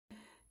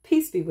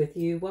Peace be with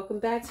you. Welcome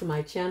back to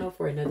my channel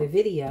for another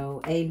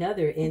video,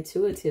 another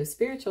intuitive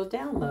spiritual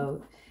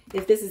download.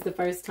 If this is the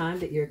first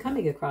time that you're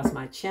coming across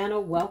my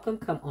channel, welcome.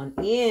 Come on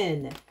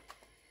in.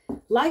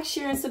 Like,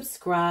 share, and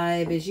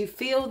subscribe as you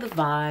feel the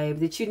vibe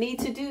that you need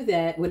to do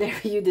that.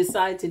 Whatever you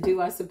decide to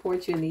do, I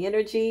support you in the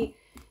energy.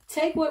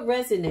 Take what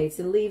resonates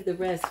and leave the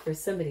rest for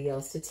somebody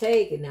else to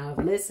take. And now,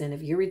 listen,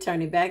 if you're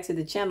returning back to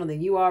the channel, then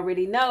you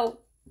already know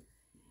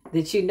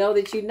that you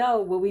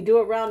know what we do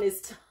around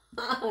this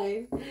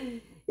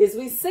time is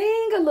we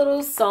sing a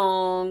little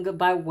song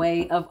by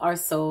way of our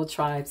soul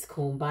tribe's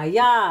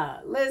Kumbaya.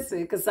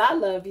 Listen, because I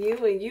love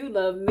you and you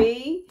love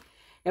me.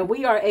 And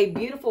we are a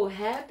beautiful,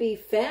 happy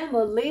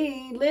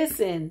family.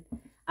 Listen,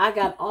 I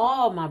got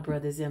all my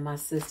brothers and my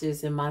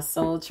sisters and my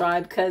soul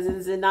tribe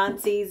cousins and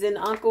aunties and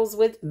uncles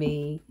with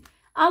me.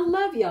 I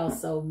love y'all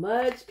so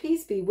much.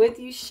 Peace be with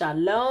you.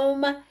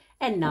 Shalom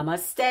and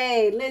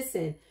namaste.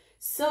 Listen,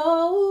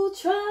 soul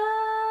tribe.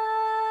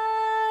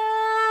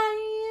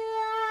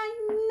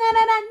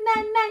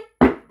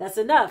 That's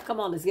enough. Come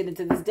on, let's get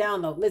into this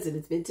download. Listen,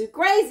 it's been too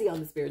crazy on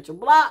the spiritual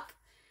block.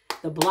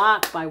 The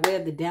block by way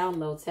of the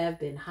downloads have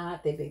been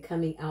hot. They've been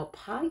coming out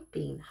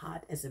piping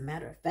hot, as a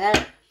matter of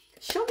fact.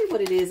 Show me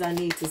what it is I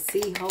need to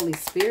see, Holy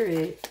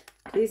Spirit.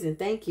 Please and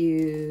thank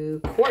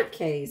you. Court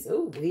case.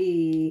 Ooh,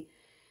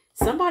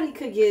 somebody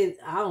could get,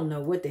 I don't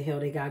know what the hell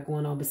they got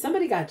going on, but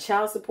somebody got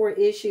child support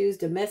issues,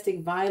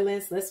 domestic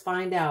violence. Let's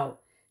find out.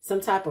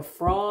 Some type of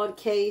fraud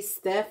case,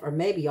 theft, or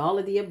maybe all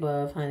of the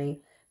above,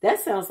 honey. That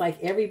sounds like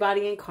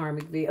everybody in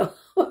Karmicville.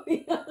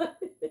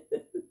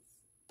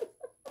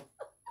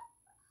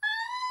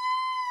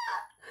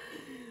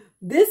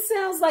 This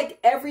sounds like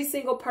every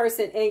single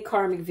person in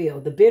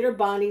Karmicville. The bitter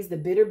Bonnies, the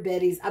bitter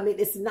Bettys. I mean,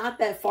 it's not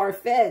that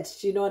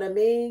far-fetched. You know what I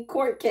mean?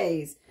 Court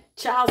case,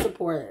 child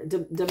support,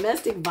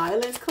 domestic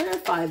violence.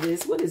 Clarify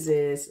this. What is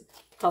this?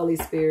 Holy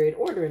Spirit,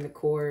 order in the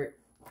court.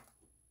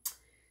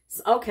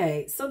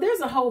 Okay, so there's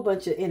a whole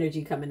bunch of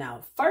energy coming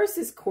out. First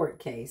is court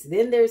case.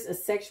 Then there's a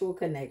sexual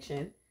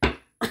connection.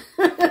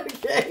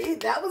 Okay,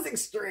 that was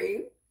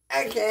extreme.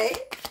 Okay.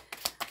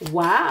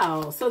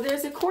 Wow. So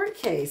there's a court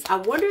case. I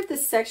wonder if the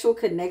sexual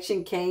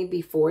connection came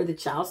before the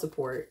child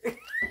support.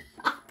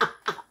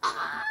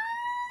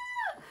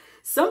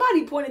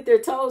 Somebody pointed their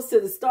toes to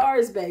the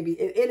stars, baby.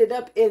 It ended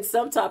up in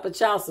some type of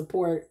child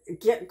support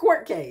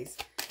court case.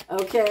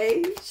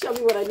 Okay. Show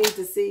me what I need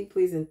to see,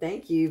 please and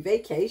thank you.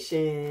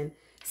 Vacation.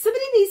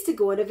 Somebody needs to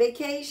go on a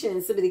vacation.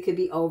 Somebody could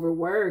be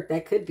overworked.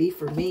 That could be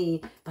for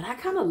me. But I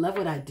kind of love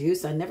what I do,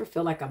 so I never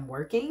feel like I'm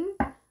working.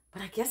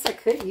 But I guess I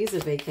could use a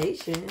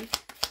vacation.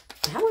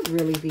 That would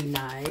really be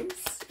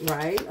nice,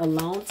 right?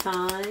 Alone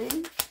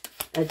time,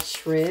 a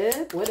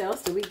trip. What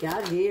else do we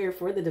got here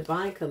for the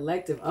Divine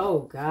Collective?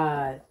 Oh,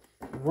 God.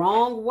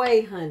 Wrong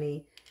way,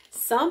 honey.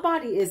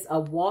 Somebody is a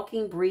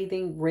walking,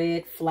 breathing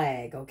red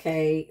flag,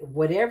 okay?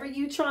 Whatever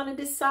you trying to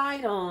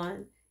decide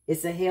on,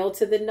 it's a hell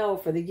to the no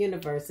for the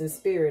universe and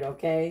spirit,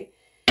 okay?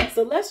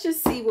 So let's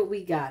just see what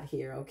we got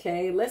here,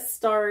 okay? Let's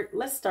start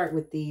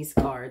with these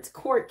cards.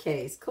 Court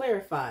case,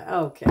 clarify.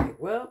 Okay,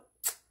 well...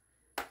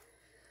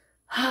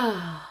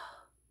 I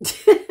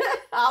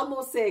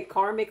almost said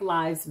karmic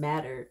lives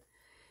matter.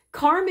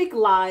 Karmic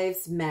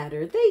lives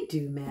matter. They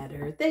do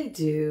matter. They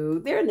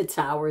do. They're in the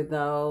tower,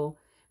 though.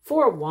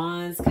 Four of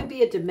Wands. Could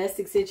be a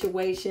domestic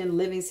situation,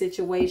 living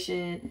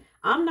situation.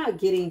 I'm not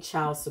getting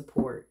child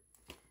support.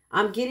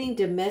 I'm getting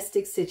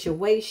domestic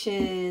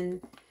situation.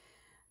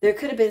 There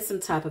could have been some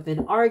type of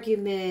an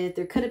argument.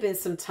 There could have been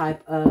some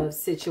type of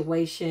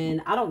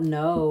situation. I don't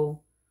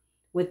know.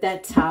 With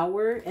that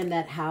tower and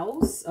that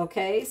house,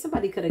 okay?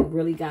 Somebody could have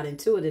really got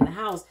into it in the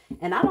house.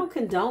 And I don't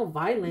condone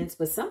violence,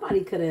 but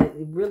somebody could have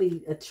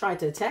really tried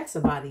to attack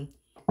somebody.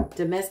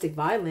 Domestic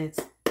violence.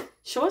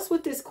 Show us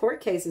what this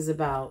court case is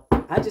about.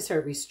 I just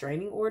heard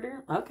restraining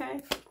order.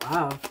 Okay.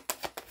 Wow.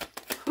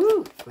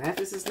 Whew. Glad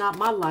this is not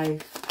my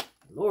life.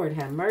 Lord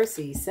have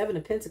mercy. Seven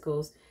of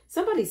Pentacles.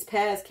 Somebody's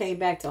past came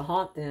back to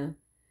haunt them.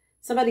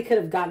 Somebody could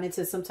have gotten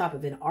into some type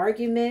of an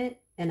argument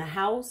in a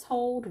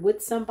household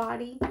with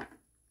somebody.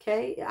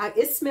 Okay,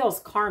 it smells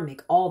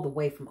karmic all the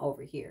way from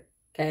over here.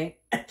 Okay,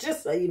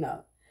 just so you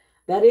know,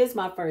 that is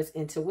my first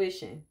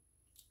intuition.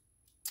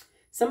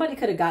 Somebody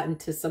could have gotten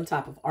to some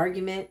type of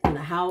argument in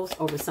the house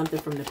over something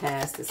from the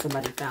past that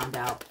somebody found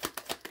out.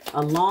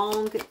 A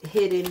long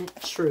hidden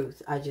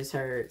truth. I just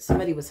heard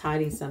somebody was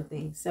hiding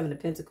something. Seven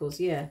of Pentacles.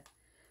 Yeah,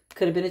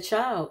 could have been a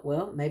child.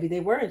 Well, maybe they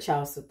were in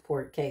child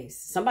support case.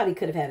 Somebody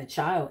could have had a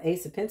child.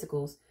 Ace of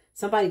Pentacles.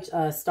 Somebody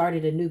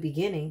started a new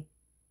beginning.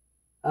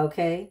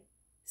 Okay.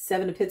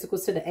 Seven of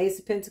Pentacles to the Ace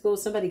of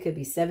Pentacles. Somebody could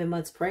be 7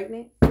 months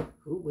pregnant.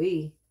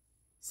 Ooh-wee.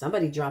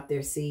 Somebody dropped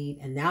their seed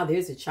and now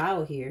there's a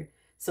child here.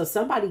 So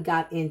somebody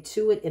got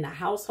into it in a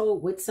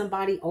household with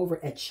somebody over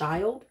a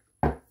child.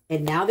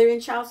 And now they're in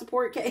child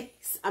support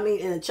case. I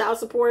mean, in a child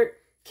support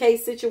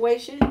case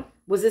situation.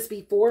 Was this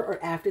before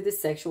or after the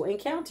sexual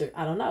encounter?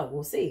 I don't know.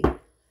 We'll see.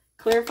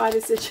 Clarify the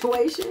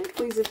situation.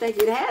 Please and thank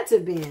you. It had to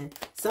have been.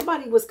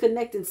 Somebody was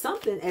connecting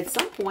something at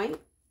some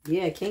point.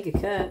 Yeah, King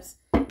of Cups.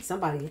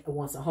 Somebody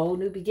wants a whole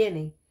new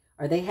beginning.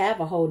 or they have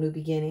a whole new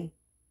beginning.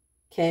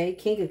 Okay,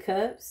 King of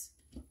Cups.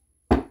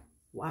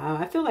 Wow,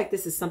 I feel like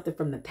this is something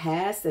from the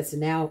past that's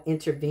now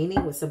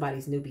intervening with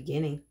somebody's new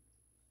beginning.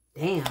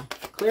 Damn.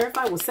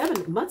 Clarify. Well,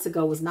 7 months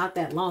ago was not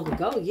that long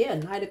ago. Yeah,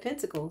 Knight of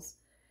Pentacles.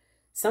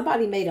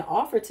 Somebody made an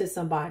offer to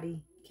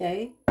somebody.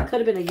 Okay.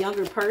 Could have been a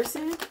younger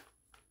person.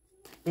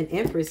 An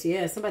Empress.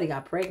 Yeah, somebody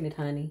got pregnant,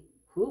 honey.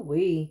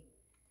 Whoo-wee.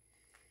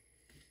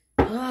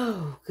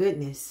 Oh,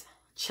 goodness.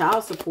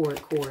 Child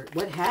support court.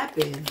 What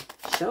happened?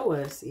 Show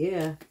us.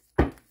 Yeah.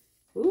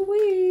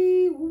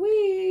 Woo-wee.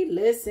 Woo-wee.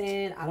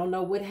 Listen, I don't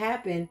know what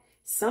happened.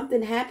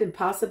 Something happened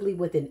possibly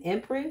with an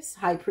Empress,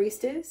 High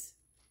Priestess.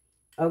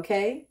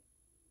 Okay.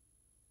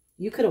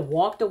 You could have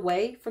walked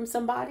away from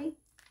somebody.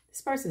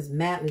 This person's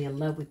madly in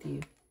love with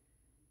you.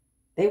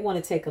 They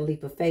want to take a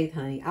leap of faith,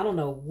 honey. I don't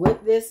know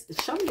what this...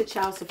 Show me the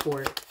child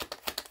support.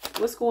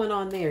 What's going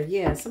on there?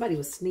 Yeah, somebody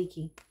was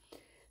sneaky.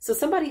 So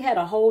somebody had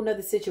a whole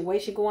nother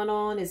situation going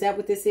on. Is that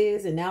what this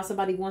is? And now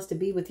somebody wants to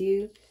be with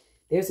you.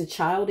 There's a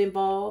child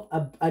involved.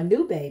 A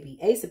new baby.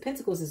 Ace of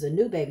Pentacles is a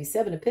new baby.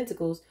 7 of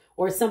Pentacles.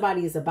 Or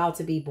somebody is about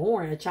to be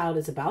born. A child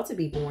is about to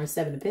be born.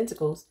 7 of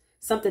Pentacles.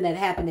 Something that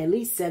happened at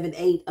least 7,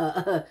 8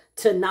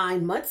 to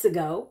 9 months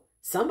ago.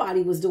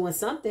 Somebody was doing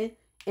something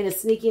in a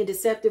sneaky and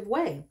deceptive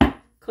way.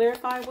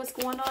 Clarify what's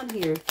going on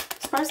here.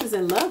 This person's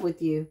in love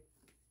with you.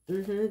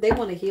 They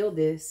want to heal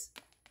this.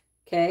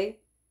 Okay.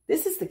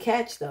 This is the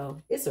catch,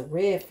 though. It's a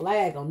red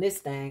flag on this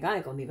thing. I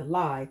ain't gonna even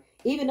lie.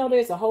 Even though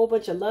there's a whole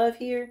bunch of love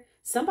here,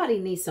 somebody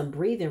needs some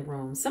breathing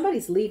room.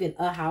 Somebody's leaving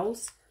a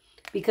house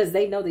because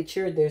they know that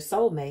you're their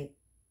soulmate.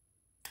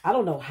 I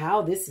don't know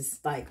how this is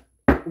like...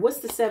 What's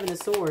the 7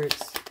 of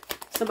Swords?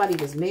 Somebody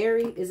was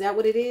married. Is that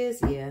what it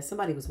is? Yeah,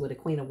 somebody was with a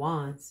Queen of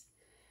Wands.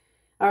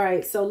 All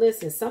right, so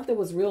listen, something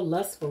was real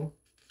lustful.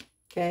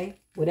 Okay,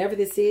 whatever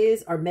this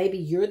is, or maybe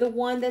you're the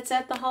one that's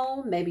at the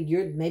home.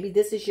 Maybe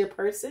this is your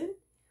person,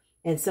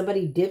 and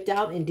somebody dipped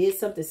out and did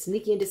something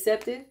sneaky and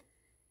deceptive.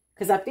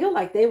 Because I feel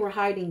like they were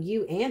hiding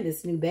you and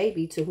this new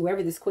baby to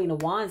whoever this Queen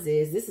of Wands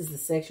is. This is the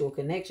sexual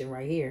connection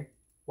right here.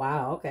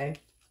 Wow. Okay.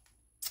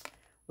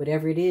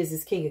 Whatever it is,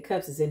 this King of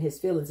Cups is in his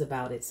feelings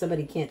about it.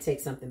 Somebody can't take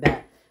something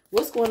back.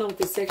 What's going on with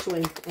this sexual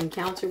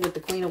encounter with the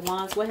Queen of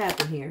Wands? What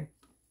happened here?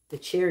 The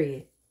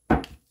Chariot.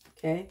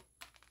 Okay.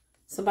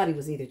 Somebody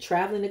was either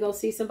traveling to go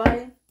see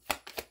somebody.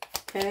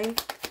 Okay.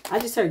 I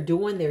just heard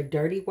doing their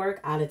dirty work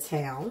out of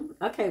town.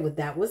 Okay. Well,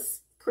 that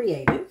was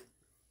creative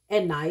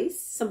and nice.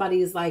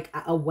 Somebody is like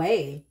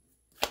away.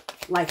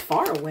 Like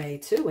far away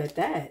too at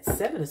that.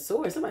 7 of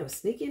Swords. Somebody was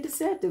sneaky and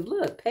deceptive.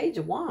 Look. Page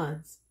of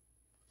Wands.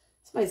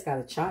 Somebody's got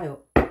a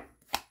child.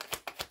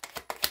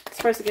 This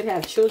person could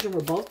have children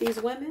with both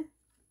these women.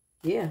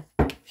 Yeah,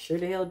 sure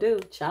the hell do.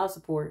 Child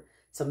support.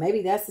 So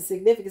maybe that's the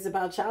significance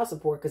about child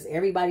support, because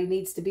everybody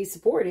needs to be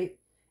supported.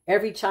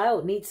 Every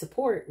child needs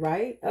support,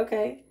 right?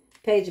 Okay.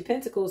 Page of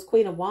Pentacles,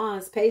 Queen of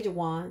Wands, Page of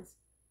Wands.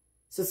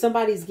 So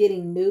somebody's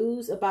getting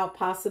news about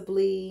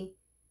possibly...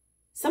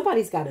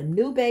 Somebody's got a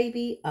new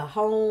baby, a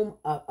home,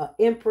 a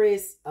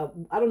Empress.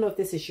 I don't know if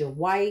this is your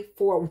wife,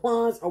 4 of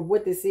Wands, or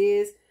what this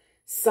is.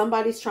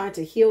 Somebody's trying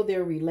to heal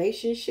their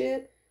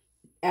relationship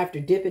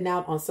after dipping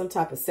out on some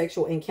type of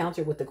sexual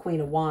encounter with the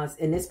Queen of Wands.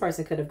 And this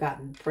person could have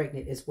gotten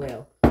pregnant as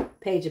well.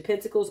 Page of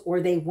Pentacles,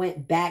 or they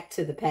went back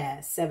to the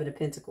past, 7 of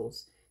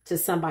Pentacles, to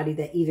somebody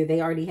that either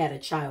they already had a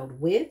child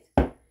with,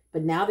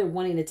 but now they're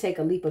wanting to take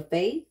a leap of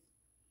faith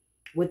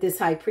with this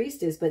High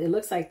Priestess. But it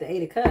looks like the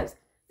 8 of Cups.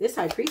 This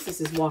High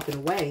Priestess is walking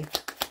away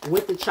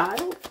with the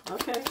child.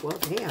 Okay, well,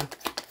 damn.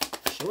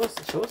 Show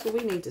us what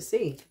we need to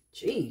see.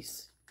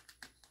 Jeez.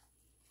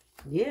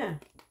 Yeah.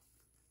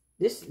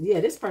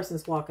 This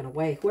person's walking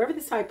away. Whoever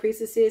this High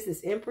Priestess is,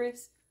 this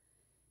Empress,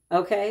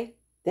 okay,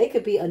 they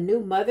could be a new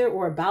mother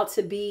or about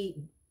to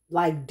be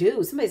like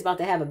due. Somebody's about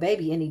to have a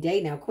baby any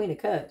day now. Queen of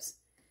Cups.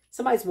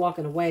 Somebody's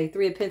walking away.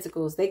 3 of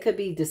Pentacles. They could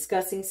be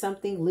discussing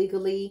something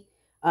legally.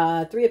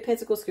 3 of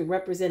Pentacles could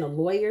represent a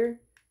lawyer,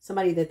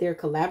 somebody that they're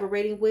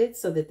collaborating with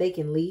so that they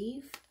can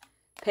leave.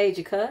 Page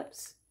of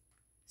Cups.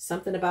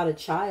 Something about a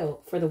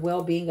child, for the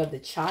well-being of the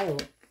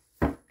child.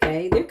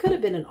 Okay, there could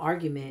have been an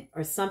argument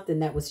or something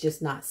that was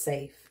just not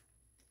safe.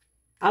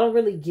 I don't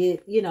really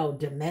get, you know,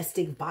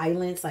 domestic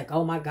violence. Like,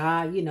 oh my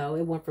God, you know,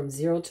 it went from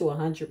 0 to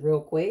 100 real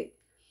quick.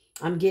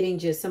 I'm getting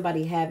just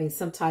somebody having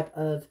some type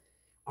of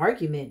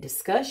argument,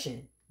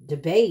 discussion,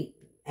 debate,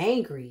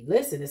 angry.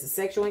 Listen, it's a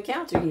sexual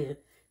encounter here.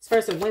 This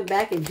person went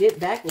back and dipped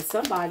back with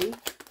somebody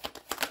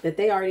that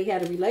they already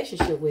had a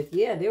relationship with.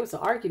 Yeah, there was an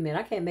argument.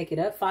 I can't make it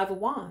up. 5 of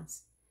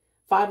Wands.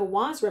 5 of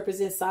Wands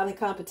represents silent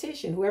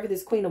competition. Whoever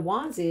this Queen of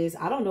Wands is,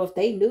 I don't know if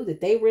they knew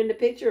that they were in the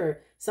picture,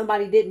 or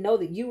somebody didn't know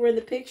that you were in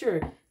the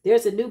picture.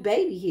 There's a new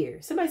baby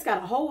here. Somebody's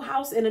got a whole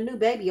house and a new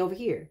baby over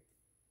here.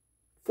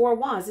 4 of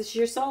Wands, this is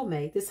your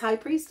soulmate, this High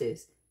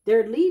Priestess.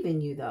 They're leaving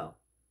you, though,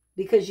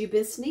 because you've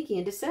been sneaky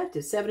and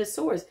deceptive. 7 of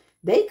Swords.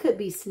 They could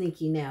be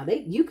sneaky now.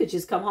 You could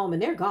just come home and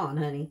they're gone,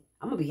 honey.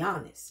 I'm going to be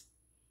honest.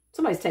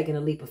 Somebody's taking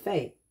a leap of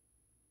faith.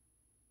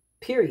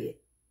 Period.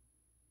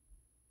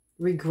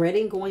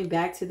 Regretting going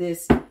back to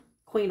this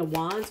Queen of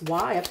Wands.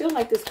 Why? I feel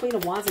like this Queen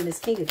of Wands and this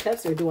King of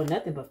Cups are doing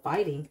nothing but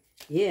fighting.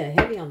 Yeah,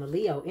 heavy on the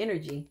Leo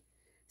energy.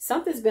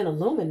 Something's been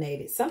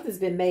illuminated. Something's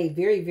been made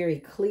very, very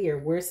clear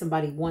where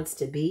somebody wants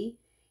to be.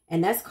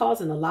 And that's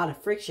causing a lot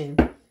of friction.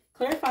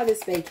 Clarify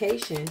this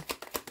vacation.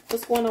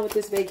 What's going on with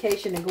this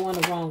vacation and going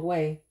the wrong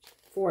way?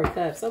 Four of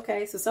Cups.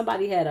 Okay, so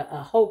somebody had a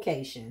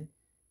hocation.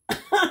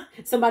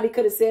 Somebody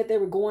could have said they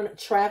were going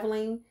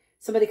traveling.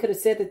 Somebody could have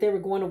said that they were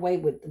going away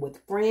with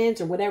friends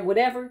or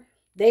whatever.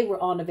 They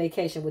were on a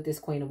vacation with this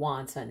Queen of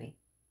Wands, honey.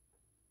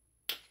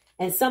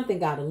 And something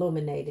got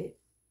illuminated.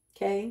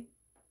 Okay?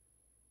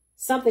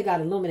 Something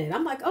got illuminated.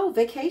 I'm like, oh,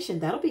 vacation.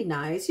 That'll be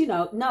nice. You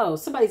know, no.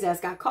 Somebody's ass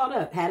got caught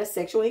up. Had a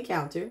sexual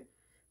encounter.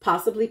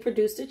 Possibly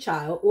produced a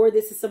child. Or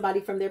this is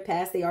somebody from their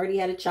past they already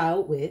had a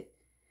child with.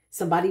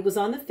 Somebody was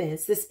on the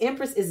fence. This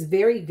Empress is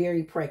very,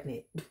 very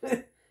pregnant.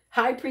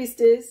 High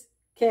Priestess.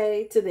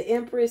 Okay? To the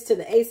Empress. To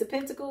the Ace of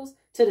Pentacles.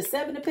 To the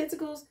Seven of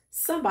Pentacles.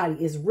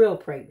 Somebody is real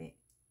pregnant.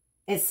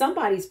 And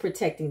somebody's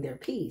protecting their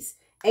peace.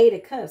 Eight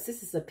of Cups.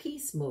 This is a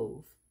peace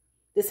move.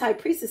 This High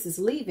Priestess is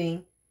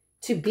leaving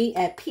to be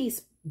at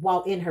peace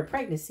while in her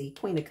pregnancy.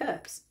 Queen of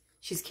Cups.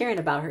 She's caring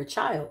about her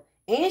child.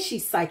 And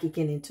she's psychic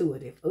and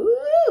intuitive.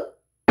 Ooh.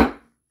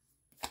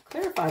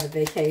 Clarify the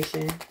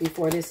vacation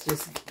before this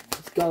just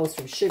goes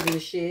from sugar to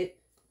shit.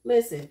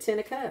 Listen, 10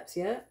 of Cups.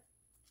 Yeah.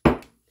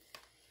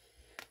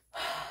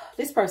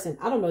 This person,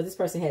 I don't know if this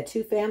person had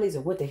two families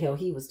or what the hell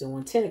he was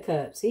doing. 10 of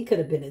Cups. He could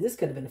have been, this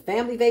could have been a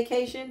family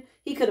vacation.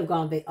 He could have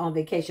gone on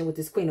vacation with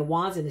this Queen of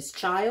Wands and his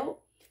child.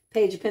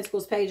 Page of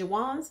Pentacles, Page of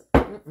Wands.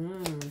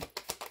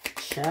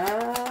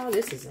 Child,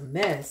 this is a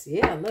mess.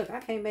 Yeah, look,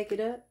 I can't make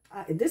it up.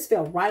 This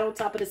fell right on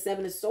top of the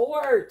Seven of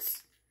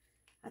Swords.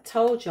 I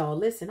told y'all,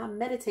 listen, I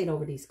meditate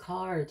over these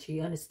cards.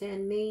 You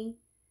understand me?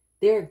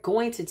 They're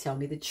going to tell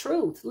me the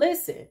truth.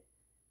 Listen.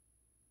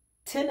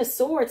 10 of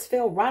Swords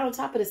fell right on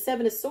top of the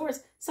Seven of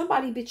Swords.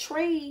 Somebody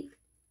betrayed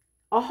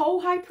a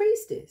whole High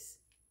Priestess.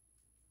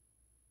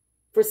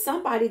 For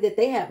somebody that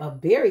they have a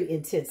very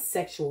intense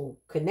sexual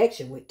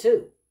connection with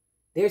too.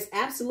 There's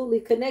absolutely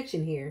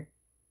connection here.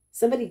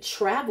 Somebody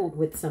traveled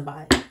with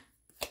somebody.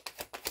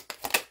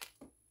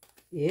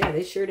 Yeah,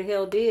 they sure the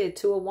hell did.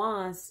 Two of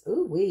Wands.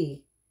 Ooh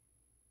wee.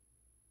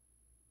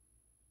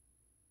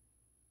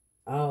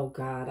 Oh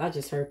God, I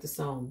just heard the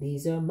song.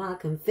 These are my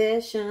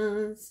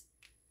confessions.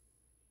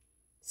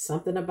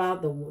 Something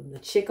about the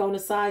chick on the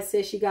side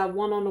says she got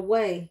one on the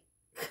way.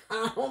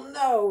 I don't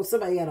know.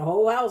 Somebody got a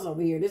whole house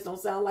over here. This don't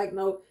sound like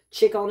no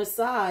chick on the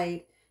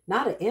side.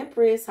 Not an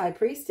Empress, High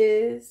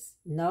Priestess.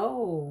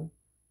 No.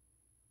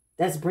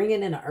 That's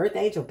bringing in an Earth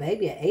Angel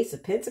baby, an Ace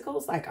of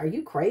Pentacles. Like, are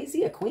you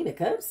crazy? A Queen of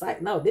Cups?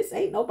 Like, no, this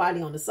ain't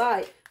nobody on the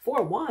side.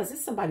 Four of Wands, this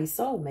is somebody's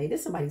soulmate. This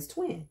is somebody's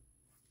twin.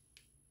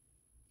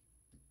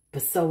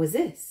 But so is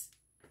this.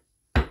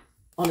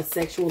 On a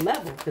sexual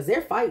level. Because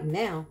they're fighting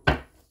now.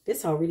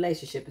 This whole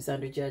relationship is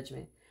under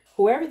judgment.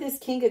 Whoever this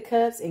King of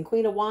Cups and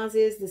Queen of Wands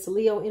is, this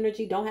Leo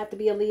energy, don't have to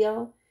be a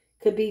Leo.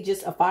 Could be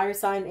just a fire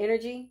sign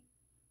energy.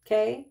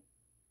 Okay?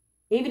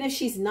 Even if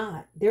she's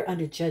not, they're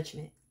under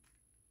judgment.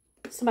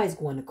 Somebody's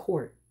going to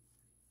court.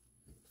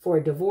 For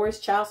a divorce,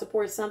 child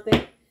support,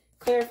 something.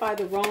 Clarify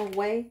the wrong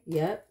way.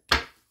 Yep.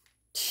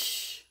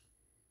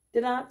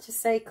 Did I just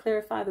say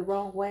clarify the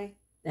wrong way?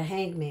 The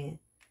Hangman.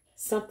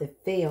 Something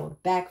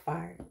failed.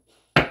 Backfired.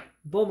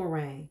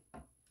 Boomerang.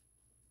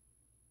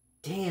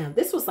 Damn,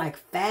 this was like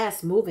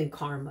fast moving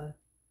karma.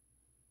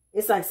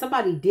 It's like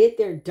somebody did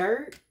their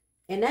dirt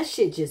and that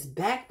shit just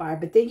backfired.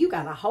 But then you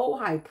got a whole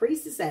High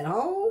Priestess at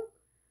home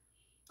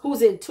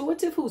who's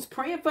intuitive, who's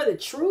praying for the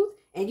truth.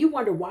 And you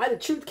wonder why the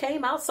truth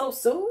came out so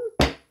soon?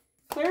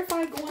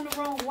 Clarify going the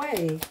wrong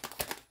way.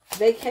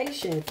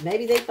 Vacation.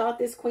 Maybe they thought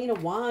this Queen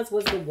of Wands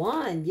was the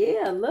one.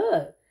 Yeah,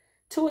 look.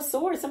 Two of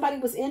Swords. Somebody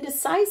was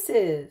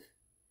indecisive.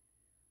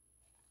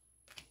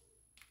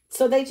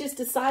 So they just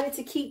decided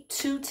to keep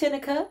two 10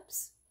 of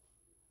Cups.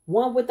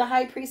 One with the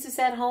High Priestess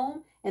at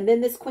home. And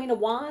then this Queen of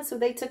Wands. So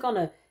they took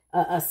on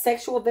a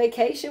sexual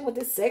vacation with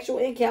this sexual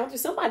encounter.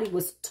 Somebody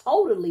was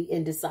totally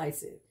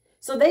indecisive.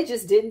 So they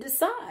just didn't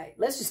decide.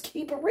 Let's just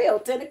keep it real.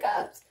 10 of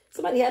Cups.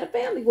 Somebody had a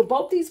family with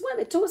both these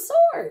women. Two of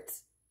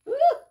Swords. Ooh,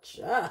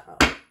 child.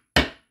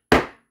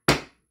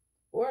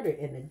 Order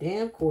in the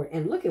damn court.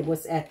 And look at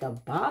what's at the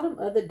bottom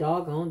of the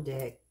doggone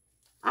deck.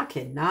 I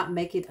cannot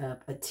make it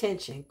up.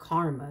 Attention,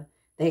 karma.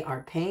 They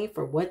are paying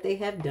for what they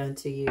have done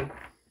to you.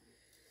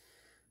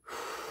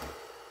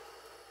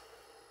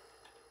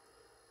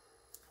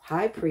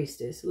 High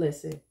Priestess,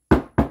 listen.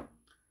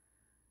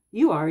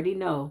 You already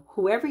know.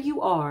 Whoever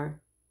you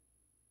are,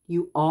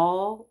 you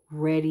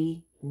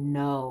already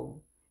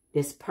know.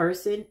 This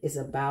person is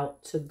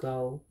about to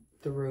go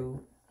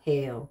through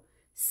hell.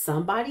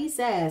 Somebody's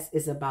ass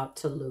is about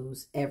to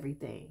lose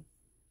everything.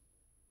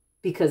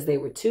 Because they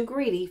were too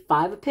greedy.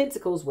 Five of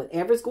Pentacles,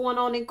 whatever's going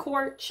on in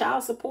court,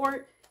 child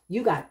support.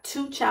 You got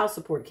two child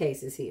support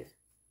cases here.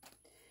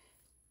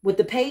 With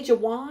the Page of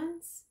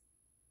Wands,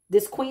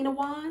 this Queen of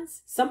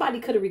Wands,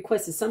 somebody could have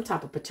requested some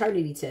type of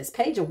paternity test.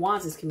 Page of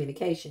Wands is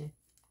communication.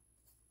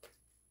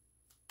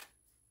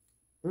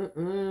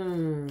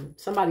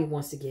 Somebody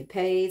wants to get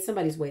paid.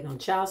 Somebody's waiting on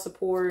child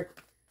support.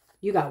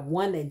 You got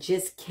one that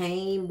just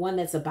came, one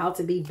that's about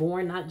to be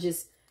born, not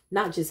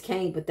just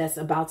came, but that's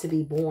about to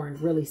be born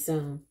really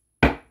soon.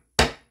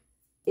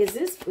 Is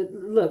this,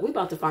 look, we're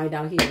about to find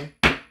out here.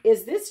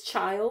 Is this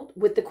child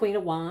with the Queen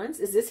of Wands,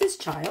 is this his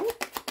child?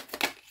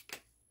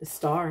 The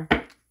Star.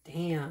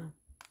 Damn.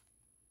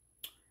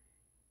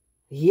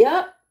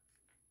 Yep.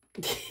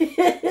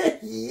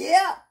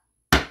 Yep.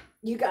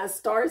 You got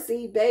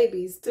starseed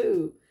babies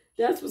too.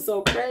 That's what's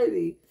so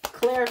crazy.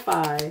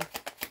 Clarify.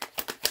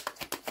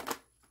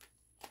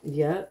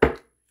 Yep.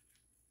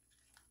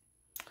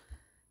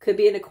 Could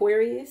be an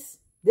Aquarius.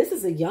 This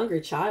is a younger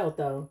child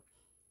though.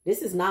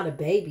 This is not a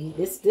baby.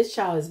 This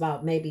child is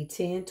about maybe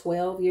 10,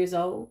 12 years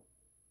old.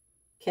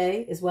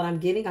 Okay, is what I'm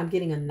getting. I'm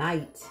getting a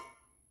knight.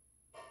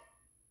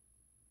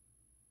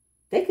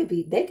 They could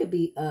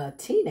be a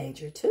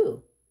teenager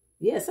too.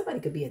 Yeah, somebody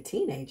could be a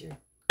teenager.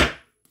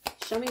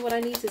 Show me what I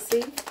need to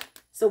see.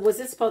 So was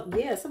this supposed,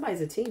 yeah,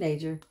 somebody's a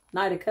teenager.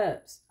 Knight of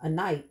Cups, a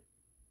knight.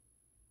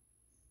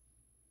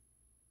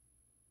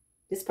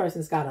 This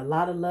person's got a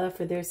lot of love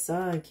for their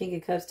son. King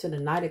of Cups to the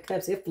Knight of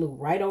Cups. It flew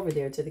right over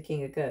there to the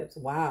King of Cups.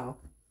 Wow.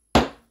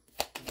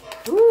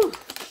 Whew,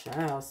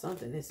 child,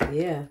 something is,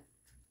 yeah.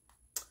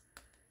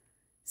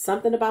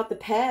 Something about the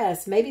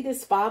past. Maybe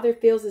this father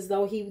feels as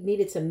though he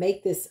needed to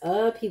make this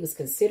up. He was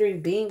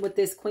considering being with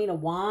this Queen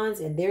of Wands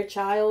and their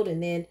child.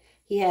 And then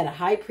he had a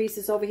high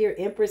priestess over here,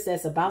 Empress,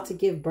 that's about to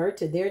give birth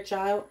to their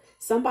child.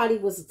 Somebody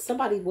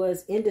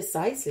was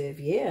indecisive.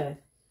 Yeah.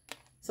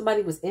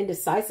 Somebody was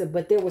indecisive,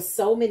 but there was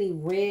so many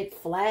red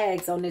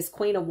flags on this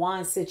Queen of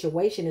Wands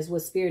situation is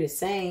what Spirit is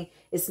saying.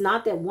 It's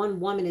not that one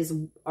woman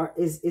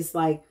is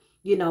like,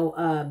 you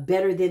know,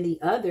 better than the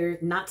other,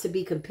 not to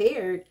be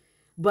compared,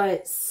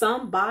 but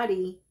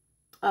somebody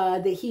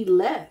that he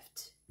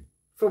left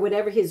for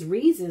whatever his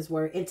reasons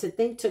were. And to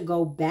think to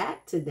go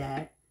back to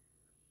that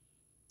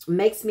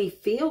makes me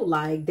feel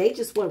like they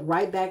just went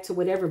right back to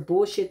whatever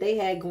bullshit they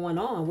had going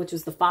on, which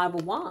was the Five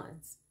of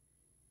Wands.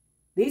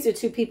 These are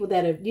two people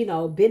that have, you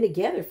know, been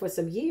together for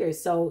some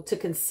years. So to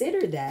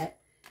consider that,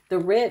 the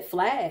red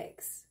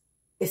flags,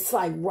 it's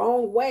like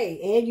wrong way.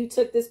 And you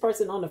took this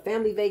person on a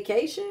family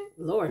vacation.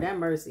 Lord have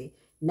mercy.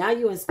 Now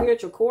you in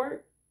spiritual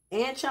court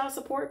and child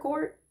support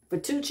court for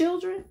 2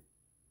 children.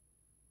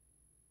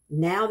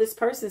 Now this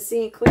person's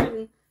seeing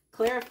clearly.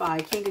 Clarify,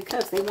 King of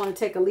Cups. They want to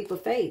take a leap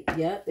of faith.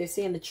 Yep, they're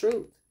seeing the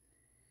truth.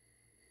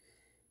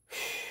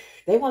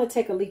 They want to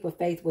take a leap of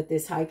faith with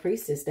this high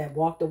priestess that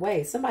walked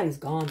away. Somebody's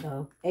gone,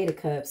 though. 8 of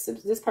Cups.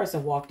 This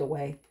person walked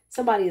away.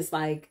 Somebody is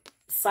like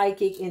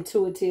psychic,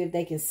 intuitive.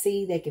 They can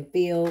see, they can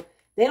feel.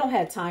 They don't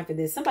have time for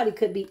this. Somebody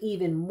could be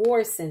even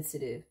more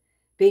sensitive,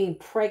 being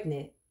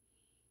pregnant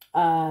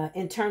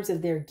in terms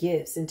of their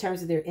gifts, in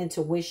terms of their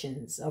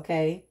intuitions,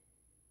 okay?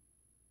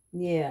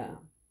 Yeah.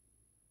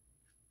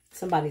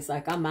 Somebody's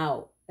like, I'm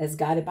out, as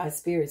guided by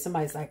Spirit.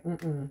 Somebody's like,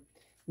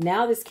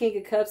 Now this King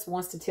of Cups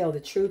wants to tell the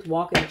truth,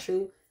 walk in the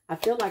truth. I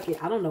feel like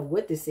it, I don't know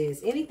what this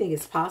is. Anything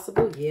is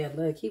possible. Yeah,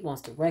 look, he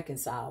wants to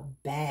reconcile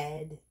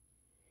bad.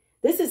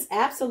 This is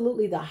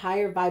absolutely the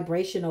higher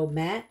vibrational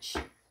match.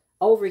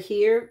 Over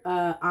here,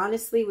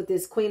 honestly, with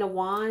this Queen of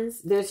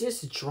Wands, there's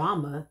just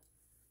drama.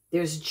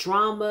 There's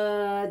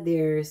drama.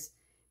 There's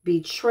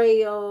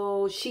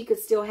betrayal. She could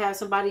still have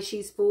somebody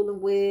she's fooling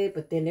with,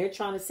 but then they're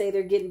trying to say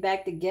they're getting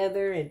back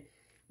together and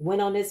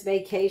went on this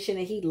vacation,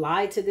 and he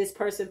lied to this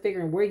person,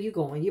 figuring, where you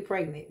going? You're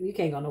pregnant. You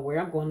can't go nowhere.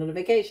 I'm going on a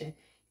vacation.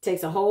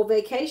 Takes a whole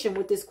vacation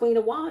with this Queen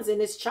of Wands and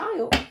this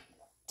child.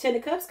 10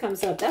 of Cups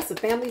comes up. That's a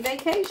family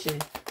vacation.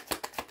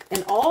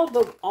 And all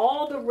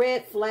the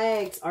red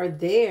flags are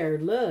there.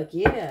 Look,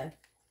 yeah.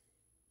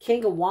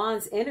 King of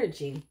Wands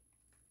energy.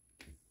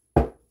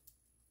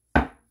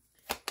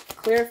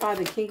 Clarify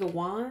the King of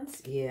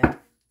Wands. Yeah.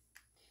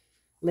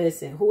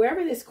 Listen,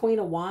 whoever this Queen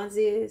of Wands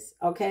is,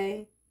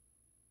 okay,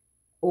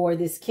 or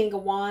this King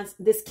of Wands,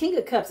 this King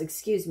of Cups,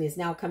 excuse me, is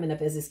now coming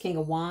up as this King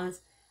of Wands.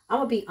 I'm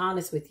going to be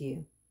honest with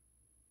you.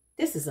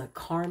 This is a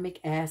karmic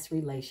ass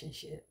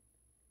relationship.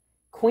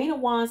 Queen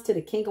of Wands to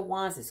the King of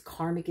Wands is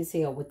karmic as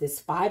hell. With this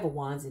 5 of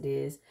Wands it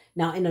is.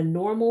 Now in a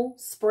normal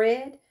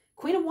spread,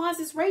 Queen of Wands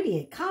is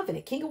radiant,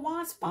 confident. King of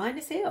Wands, fine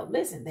as hell.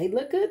 Listen, they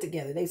look good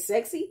together. They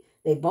sexy.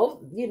 They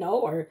both, you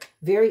know, are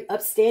very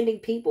upstanding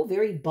people.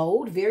 Very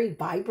bold, very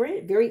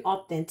vibrant, very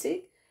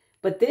authentic.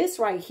 But this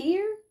right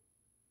here,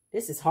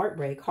 this is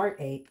heartbreak,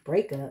 heartache,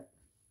 breakup.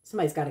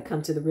 Somebody's got to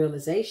come to the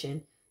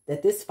realization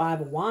that this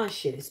 5 of Wands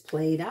shit is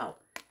played out.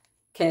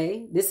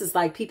 Okay, this is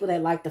like people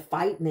that like to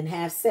fight and then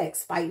have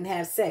sex, fight and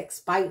have sex,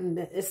 fight and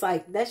it's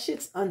like that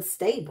shit's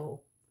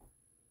unstable.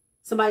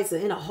 Somebody's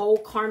in a whole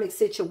karmic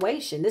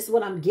situation. This is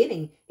what I'm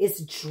getting. It's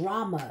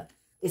drama.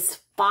 It's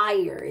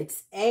fire.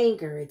 It's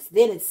anger.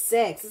 It's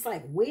sex. It's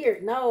like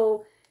weird.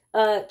 No,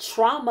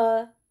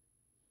 trauma.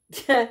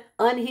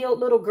 Unhealed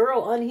little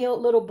girl,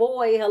 unhealed little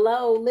boy.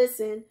 Hello,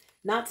 listen.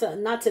 Not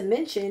to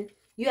mention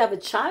you have a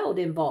child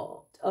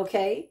involved.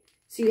 Okay,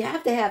 so you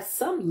have to have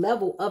some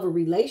level of a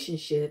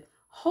relationship.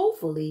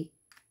 Hopefully,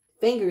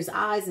 fingers,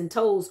 eyes, and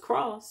toes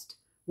crossed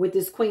with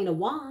this Queen of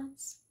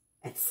Wands,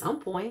 at some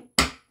point,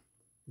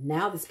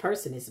 now this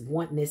person is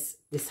wanting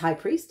this High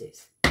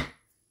Priestess.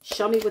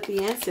 Show me what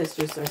the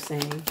ancestors are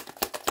saying.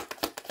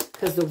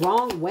 Because the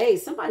wrong way,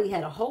 somebody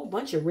had a whole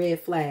bunch of red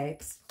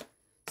flags.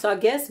 So I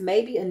guess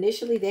maybe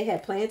initially they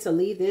had planned to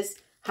leave this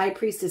High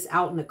Priestess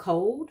out in the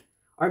cold.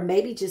 Or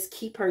maybe just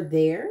keep her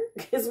there,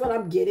 is what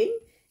I'm getting.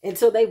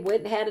 Until they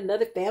went and had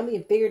another family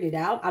and figured it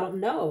out. I don't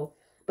know.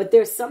 But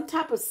there's some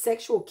type of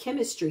sexual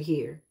chemistry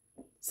here.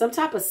 Some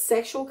type of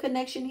sexual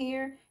connection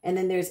here. And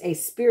then there's a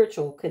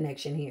spiritual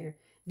connection here.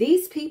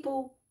 These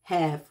people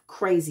have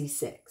crazy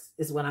sex,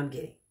 is what I'm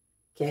getting.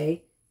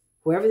 Okay?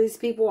 Whoever these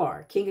people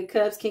are. King of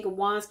Cups, King of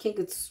Wands, King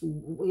of,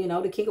 you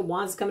know, the King of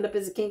Wands is coming up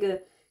as the King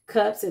of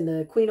Cups and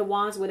the Queen of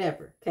Wands,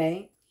 whatever.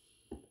 Okay?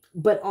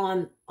 But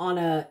on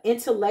a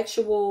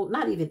intellectual,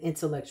 not even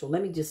intellectual,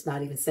 let me just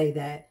not even say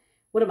that.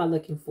 What am I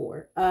looking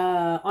for?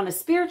 On a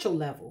spiritual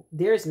level,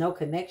 there is no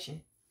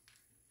connection.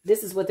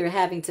 This is what they're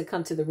having to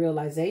come to the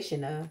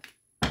realization of.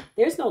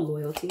 There's no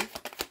loyalty.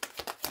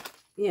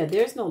 Yeah,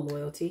 there's no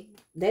loyalty.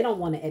 They don't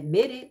want to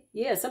admit it.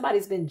 Yeah,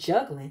 somebody's been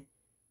juggling.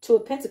 Two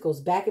of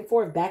Pentacles, back and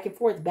forth, back and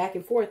forth, back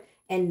and forth.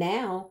 And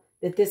now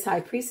that this High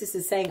Priestess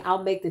is saying,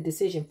 I'll make the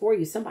decision for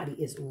you, somebody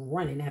is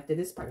running after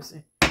this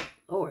person.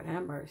 Lord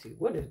have mercy.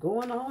 What is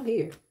going on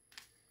here?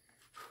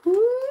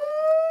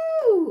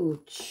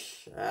 Whoo,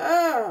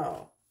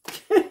 child.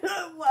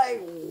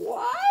 Like,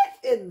 what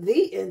in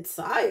the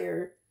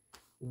entire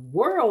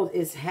world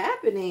is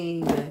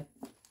happening?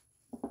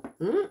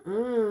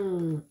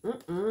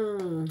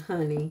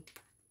 Honey.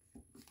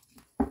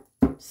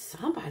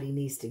 Somebody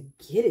needs to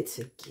get it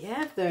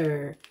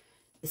together.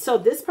 So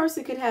this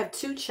person could have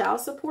 2 child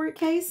support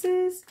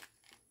cases.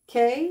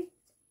 Okay.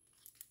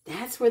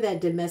 That's where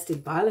that domestic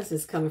violence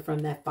is coming from.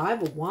 That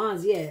 5 of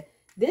Wands. Yeah.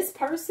 This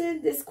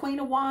person, this Queen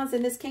of Wands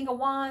and this King of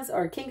Wands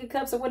or King of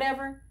Cups or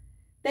whatever,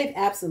 they've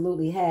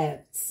absolutely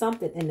had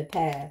something in the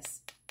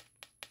past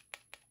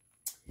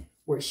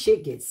where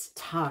shit gets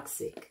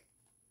toxic.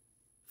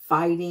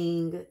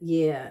 Fighting.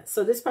 Yeah.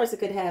 So this person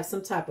could have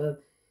some type of,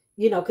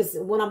 you know, because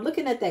when I'm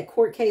looking at that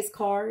court case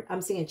card,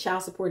 I'm seeing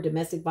child support,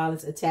 domestic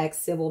violence, attacks,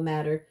 civil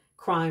matter,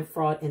 crime,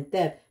 fraud, and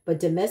theft. But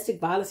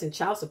domestic violence and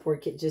child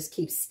support just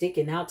keep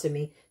sticking out to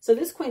me. So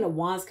this Queen of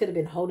Wands could have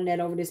been holding that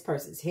over this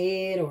person's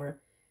head, or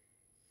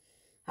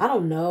I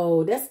don't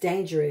know. That's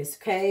dangerous.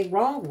 Okay.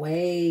 Wrong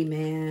way,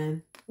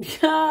 man.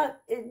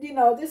 You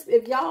know, this,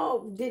 if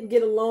y'all didn't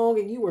get along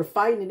and you were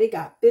fighting and it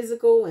got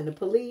physical and the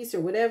police or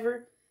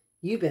whatever,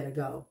 you better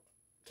go.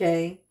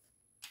 Okay.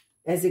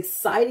 As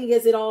exciting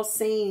as it all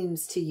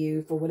seems to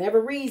you, for whatever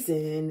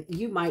reason,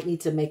 you might need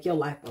to make your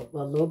life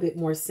a little bit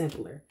more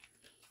simpler.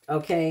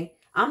 Okay.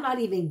 I'm not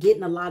even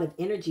getting a lot of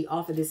energy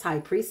off of this High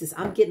Priestess.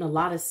 I'm getting a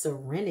lot of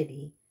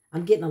serenity.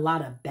 I'm getting a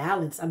lot of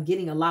balance. I'm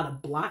getting a lot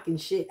of blocking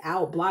shit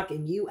out,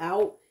 blocking you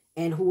out.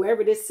 And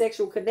whoever this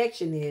sexual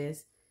connection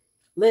is,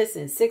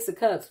 listen, 6 of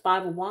Cups,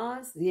 5 of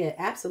Wands. Yeah,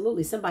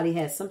 absolutely. Somebody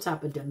has some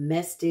type of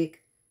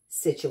domestic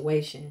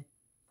situation.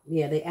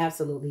 Yeah, they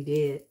absolutely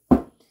did.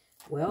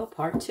 Well,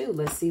 part 2.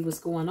 Let's see what's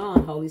going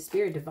on. Holy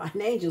Spirit,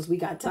 divine angels. We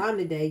got time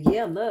today.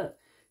 Yeah, look.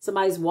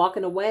 Somebody's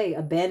walking away,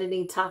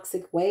 abandoning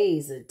toxic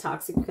ways and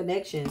toxic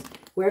connections.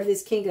 Wherever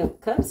this King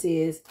of Cups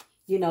is,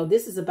 you know,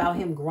 this is about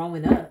him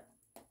growing up.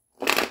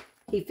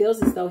 He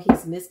feels as though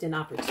he's missed an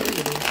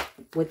opportunity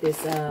with this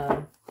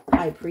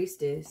High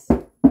Priestess.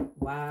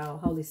 Wow.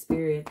 Holy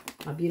Spirit,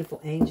 my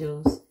beautiful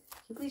angels.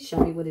 Can you please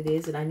show me what it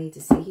is that I need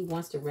to see? He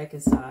wants to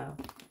reconcile.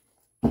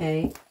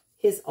 Okay.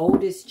 His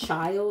oldest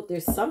child.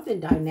 There's something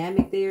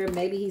dynamic there.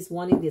 Maybe he's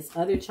wanting this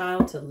other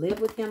child to live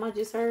with him, I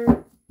just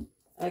heard.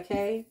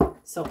 Okay.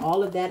 So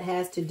all of that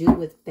has to do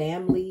with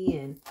family,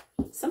 and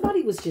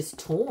somebody was just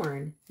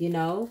torn, you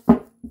know.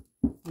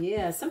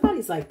 Yeah,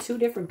 somebody's like 2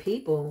 different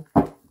people.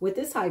 With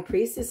this High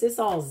Priestess, it's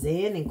all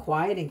zen and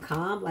quiet and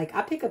calm. Like,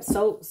 I pick up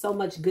so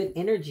much good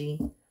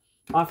energy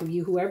off of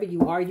you, whoever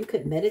you are. You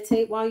could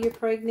meditate while you're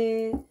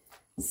pregnant,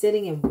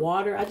 sitting in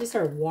water. I just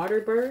heard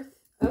water birth.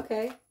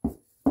 Okay.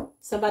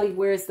 Somebody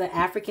wears the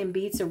African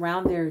beads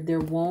around their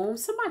womb.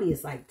 Somebody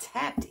is like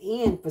tapped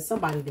in for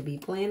somebody to be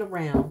playing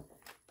around.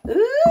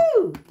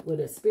 Ooh, with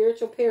a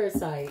spiritual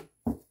parasite,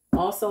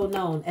 also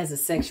known as a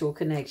sexual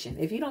connection.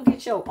 If you don't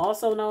get your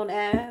also known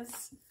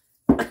as,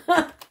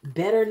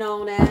 better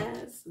known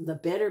as, the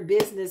Better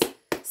Business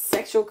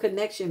Sexual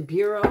Connection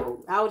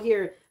Bureau out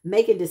here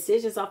making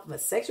decisions off of a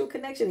sexual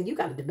connection, and you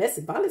got a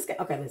domestic violence.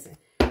 Okay, listen.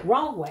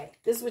 Wrong way.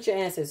 This is what your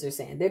ancestors are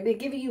saying. They've been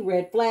giving you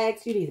red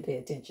flags. You need to pay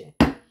attention.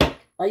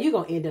 Or you're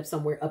going to end up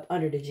somewhere up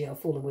under the jail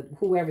fooling with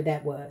whoever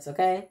that was,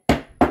 okay?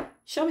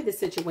 Show me the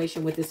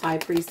situation with this High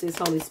Priestess,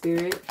 Holy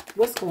Spirit.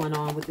 What's going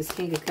on with this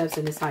King of Cups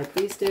and this High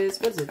Priestess?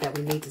 What is it that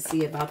we need to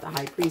see about the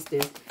High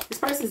Priestess? This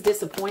person's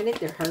disappointed.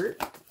 They're hurt.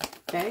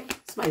 Okay?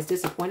 Somebody's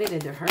disappointed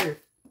and they're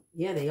hurt.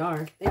 Yeah, they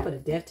are. They put a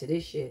death to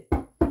this shit.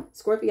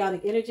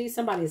 Scorpionic energy.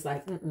 Somebody's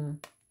like,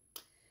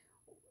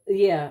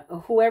 Yeah,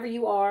 whoever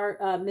you are,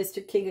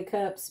 Mr. King of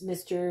Cups,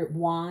 Mr.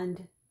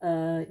 Wand,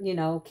 you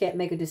know, can't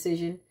make a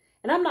decision.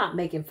 And I'm not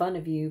making fun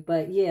of you,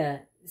 but yeah,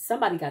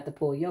 somebody got to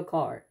pull your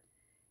card.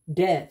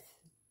 Death.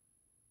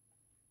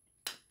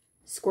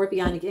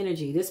 Scorpionic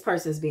energy. This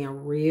person is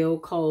being real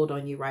cold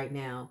on you right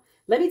now.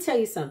 Let me tell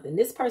you something.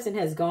 This person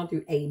has gone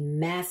through a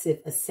massive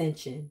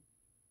ascension.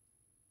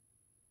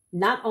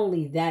 Not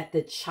only that,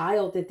 the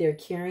child that they're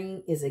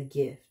carrying is a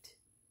gift.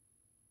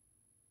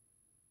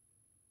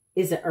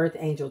 Is an earth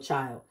angel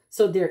child.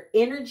 So their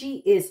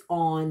energy is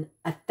on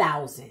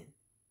 1,000.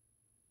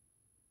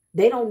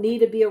 They don't need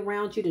to be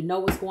around you to know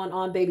what's going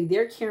on, baby.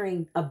 They're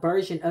carrying a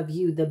version of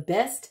you, the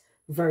best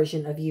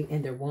version of you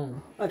in their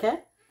womb. Okay?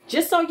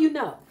 Just so you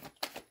know.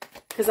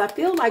 Because I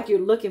feel like you're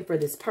looking for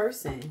this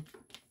person.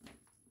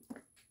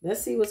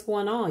 Let's see what's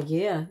going on.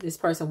 Yeah, this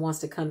person wants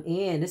to come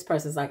in. This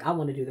person's like, I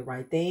want to do the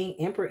right thing.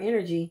 Emperor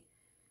energy.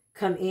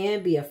 Come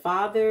in, be a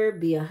father,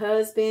 be a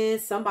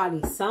husband.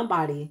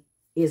 Somebody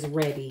is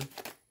ready.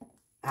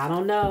 I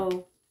don't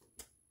know.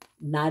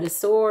 Knight of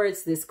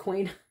Swords, this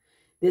queen,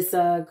 is this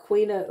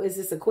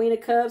a Queen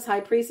of Cups,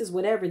 High Priestess,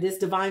 whatever, this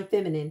divine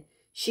feminine,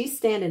 she's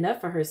standing up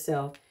for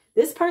herself.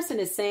 This person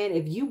is saying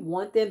if you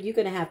want them, you're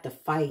going to have to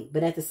fight.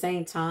 But at the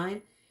same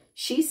time,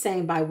 she's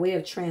saying by way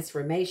of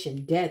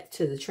transformation, death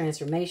to the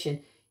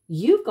transformation,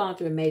 you've gone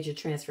through a major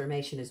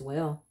transformation as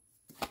well.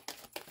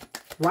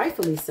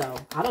 Rightfully so.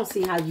 I don't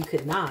see how you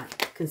could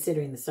not,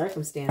 considering the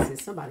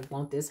circumstances. Somebody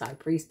want this High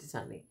Priestess,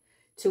 honey.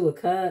 Two of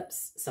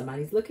Cups.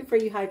 Somebody's looking for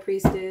you, High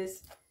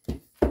Priestess.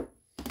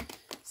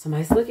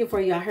 Somebody's looking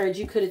for you. I heard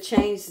you could have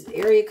changed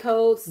area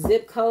codes,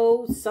 zip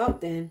codes,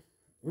 something.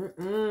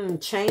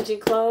 Changing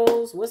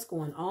clothes. What's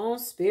going on,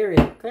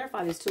 Spirit?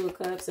 Clarify this Two of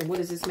Cups. And what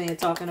is this man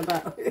talking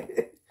about?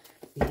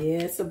 Yeah,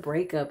 it's a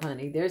breakup,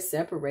 honey. They're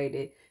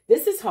separated.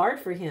 This is hard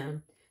for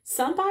him.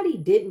 Somebody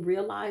didn't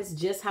realize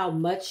just how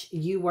much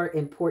you were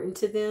important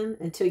to them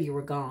until you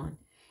were gone.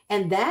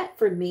 And that,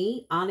 for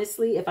me,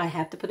 honestly, if I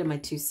have to put in my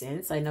 2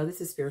 cents, I know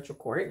this is spiritual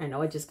court. And I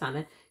know I just kind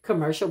of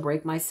commercial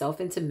break myself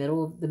into the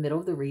middle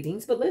of the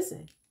readings. But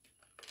listen,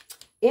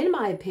 in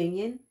my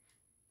opinion,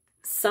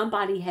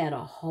 somebody had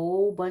a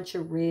whole bunch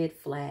of red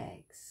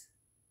flags.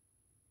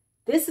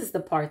 This is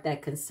the part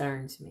that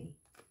concerns me.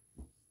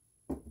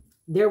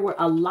 There were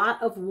a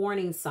lot of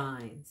warning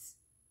signs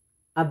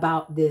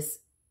about this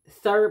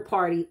third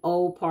party,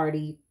 old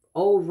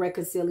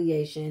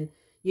reconciliation.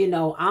 You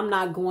know, I'm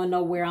not going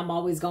nowhere. I'm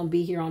always going to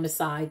be here on the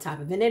side type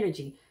of an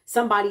energy.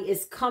 Somebody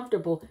is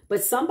comfortable,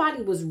 but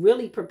somebody was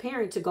really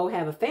preparing to go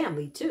have a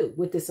family too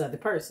with this other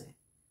person.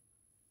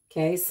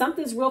 Okay.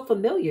 Something's real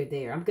familiar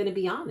there. I'm going to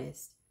be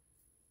honest.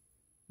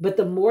 But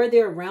the more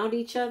they're around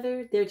each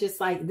other, they're just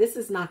like, this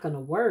is not going to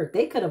work.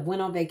 They could have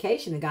went on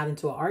vacation and got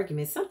into an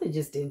argument. Something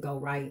just didn't go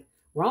right.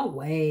 Wrong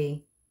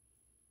way.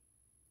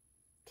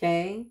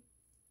 Okay.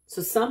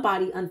 So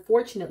somebody,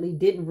 unfortunately,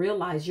 didn't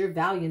realize your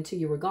value until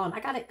you were gone. I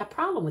got a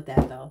problem with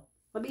that, though.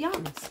 I'll be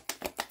honest.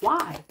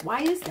 Why?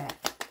 Why is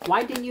that?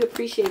 Why didn't you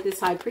appreciate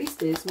this High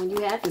Priestess when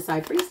you had this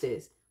High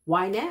Priestess?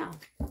 Why now?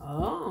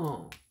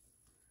 Oh.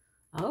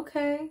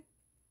 Okay.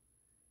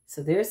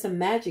 So there's some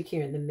magic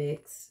here in the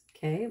mix.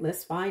 Okay,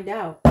 let's find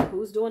out.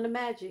 Who's doing the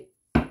magic?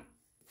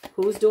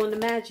 Who's doing the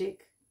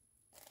magic?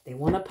 They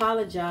want to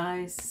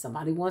apologize.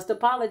 Somebody wants to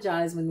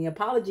apologize. When the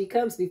apology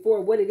comes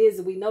before what it is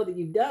that we know that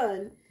you've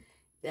done,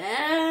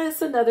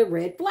 that's another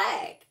red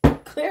flag.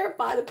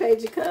 Clarify the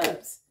Page of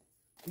Cups.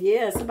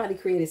 Yeah, somebody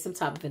created some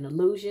type of an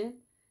illusion.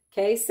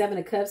 Okay, 7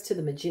 of Cups to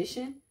the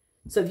Magician.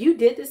 So if you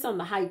did this on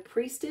the High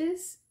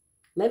Priestess,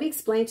 let me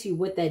explain to you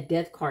what that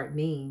Death card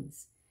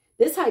means.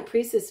 This High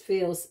Priestess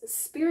feels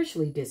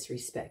spiritually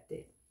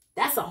disrespected.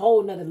 That's a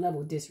whole nother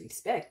level of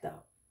disrespect,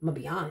 though. I'm going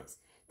to be honest.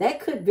 That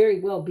could very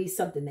well be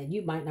something that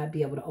you might not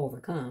be able to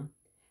overcome.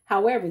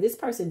 However, this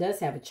person does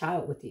have a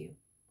child with you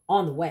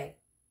on the way.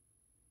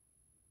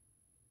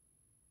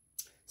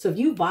 So if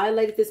you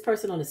violated this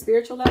person on a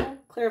spiritual level,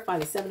 clarify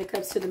the 7 of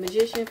Cups to the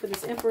Magician for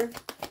this Emperor.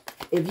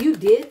 If you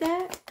did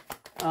that,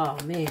 oh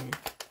man,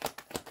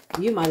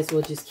 you might as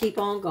well just keep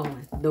on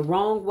going. The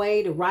wrong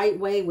way, the right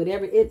way,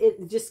 whatever.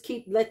 Just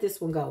let this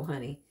one go,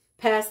 honey.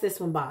 Pass this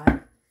one by.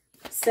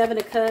 7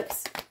 of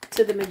Cups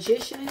to the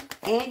Magician.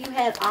 And you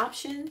had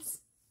options.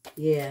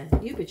 Yeah,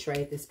 you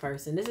betrayed this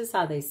person. This is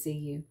how they see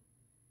you.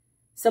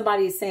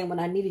 Somebody is saying, when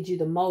I needed you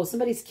the most,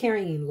 somebody's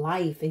carrying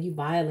life and you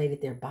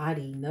violated their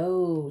body.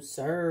 No,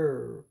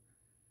 sir.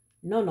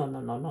 No, no, no,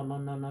 no, no, no,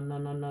 no, no,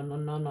 no, no, no,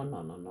 no, no,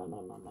 no, no, no,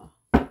 no, no,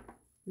 no.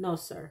 No,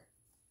 sir.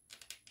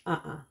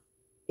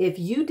 If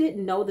you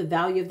didn't know the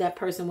value of that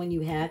person when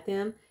you had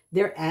them,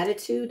 their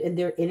attitude and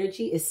their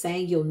energy is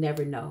saying you'll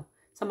never know.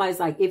 Somebody's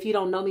like, if you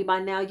don't know me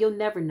by now, you'll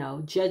never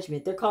know.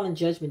 Judgment. They're calling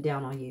judgment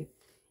down on you.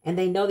 And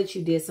they know that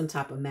you did some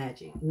type of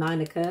magic.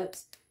 9 of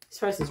Cups. This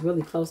person's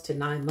really close to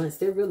 9 months.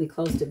 They're really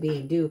close to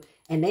being due.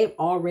 And they've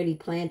already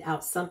planned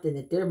out something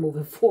that they're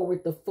moving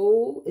forward. The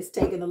Fool is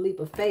taking a leap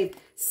of faith.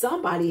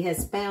 Somebody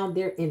has found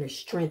their inner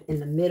strength in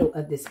the middle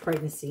of this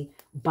pregnancy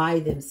by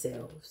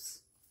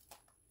themselves.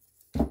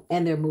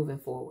 And they're moving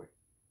forward.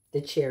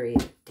 The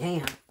Chariot.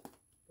 Damn.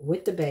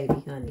 With the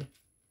baby, honey.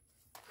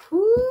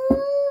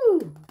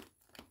 Whoo!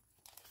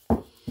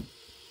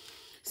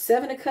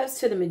 Seven of Cups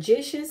to the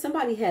Magician.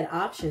 Somebody had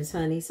options,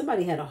 honey.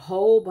 Somebody had a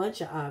whole bunch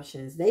of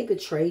options. They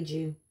betrayed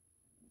you.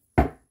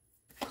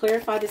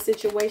 Clarify the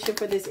situation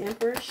for this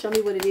Emperor. Show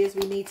me what it is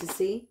we need to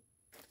see.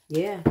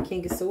 Yeah,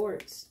 King of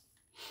Swords.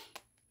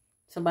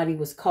 Somebody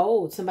was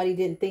cold. Somebody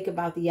didn't think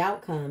about the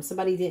outcome.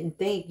 Somebody didn't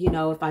think, you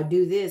know, if I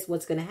do this,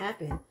 what's going to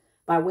happen?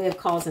 By way of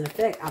cause and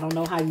effect. I don't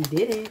know how you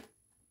did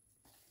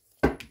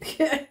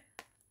it.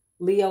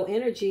 Leo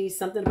energy.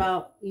 Something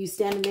about you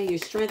standing in your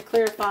strength.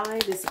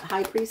 Clarify this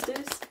High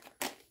Priestess.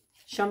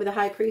 Show me the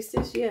High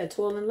Priestess. Yeah,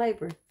 toil and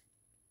labor.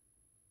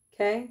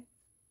 Okay.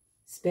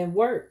 It's been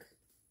work.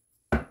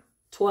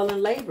 Toil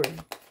and labor.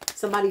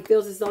 Somebody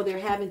feels as though they're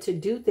having to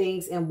do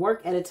things and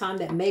work at a time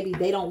that maybe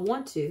they don't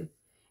want to.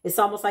 It's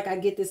almost like I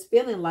get this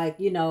feeling like,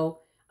 you know,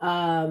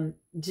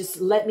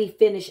 just let me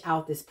finish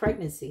out this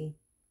pregnancy.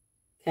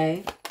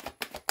 Okay.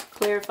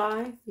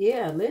 Clarify.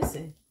 Yeah,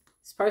 listen.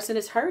 This person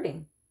is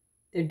hurting.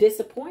 They're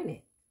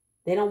disappointed.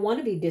 They don't want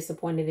to be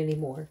disappointed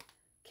anymore.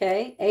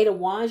 Okay. 8 of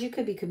Wands. You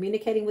could be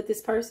communicating with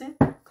this person.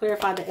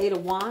 Clarify the 8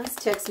 of Wands.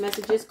 Text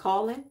messages,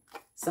 calling.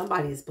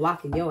 Somebody is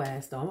blocking your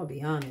ass, though. I'm going to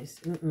be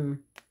honest.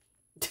 7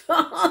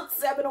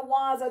 of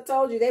Wands. I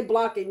told you. They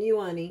blocking you,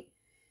 honey.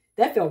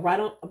 That fell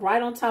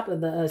right on top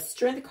of the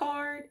Strength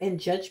card and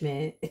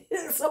Judgment.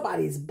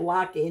 Somebody's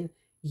blocking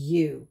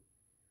you.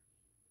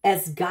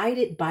 As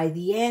guided by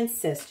the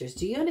ancestors.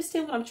 Do you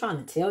understand what I'm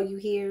trying to tell you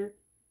here?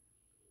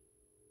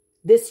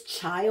 This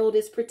child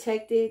is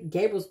protected.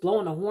 Gabriel's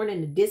blowing a horn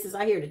in the distance.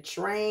 I hear the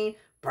train.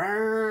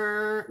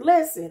 Burn.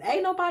 Listen,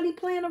 ain't nobody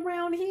playing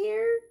around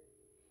here.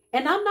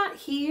 And I'm not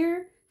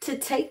here to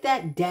take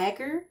that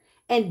dagger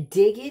and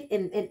dig it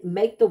and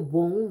make the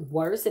wound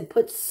worse and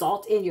put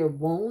salt in your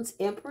wounds,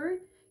 Emperor,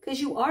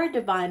 because you are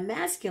divine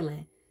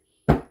masculine.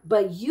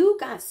 But you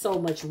got so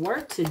much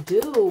work to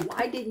do.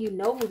 Why didn't you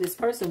know who this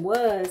person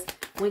was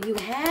when you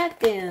had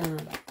them?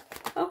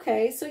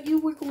 Okay, so you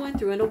were going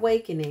through an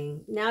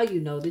awakening. Now you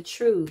know the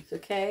truth,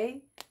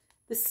 okay?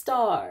 The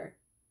Star.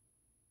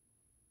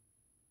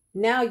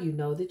 Now you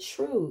know the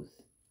truth.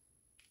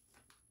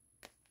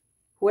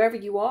 Whoever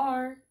you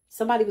are,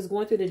 somebody was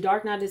going through the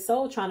dark night of the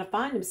soul trying to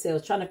find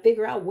themselves, trying to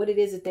figure out what it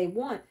is that they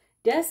want.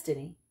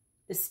 Destiny.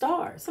 The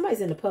Star.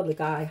 Somebody's in the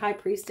public eye. High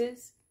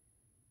Priestess.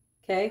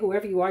 Okay,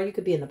 whoever you are, you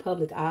could be in the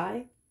public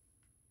eye.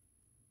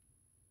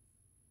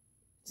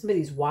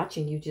 Somebody's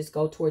watching you just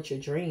go towards your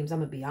dreams. I'm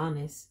going to be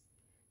honest.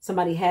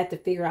 Somebody had to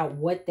figure out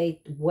what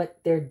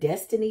their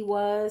destiny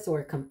was,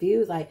 or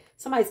confused. Like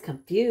somebody's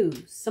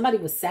confused. Somebody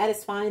was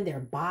satisfying their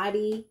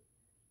body,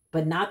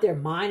 but not their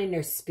mind and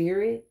their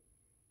spirit.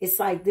 It's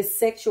like this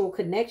sexual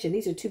connection.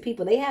 These are two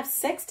people. They have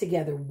sex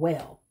together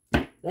well.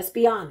 Let's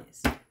be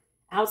honest.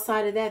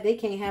 Outside of that, they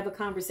can't have a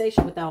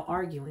conversation without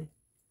arguing.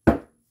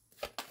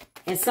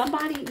 And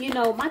somebody, you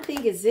know, my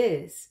thing is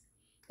this.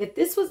 If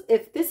this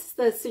is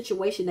the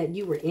situation that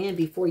you were in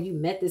before you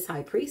met this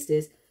High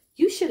Priestess,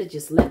 you should have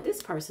just left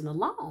this person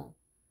alone.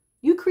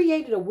 You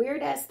created a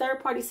weird-ass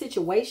third-party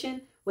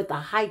situation with a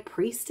High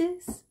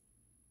Priestess.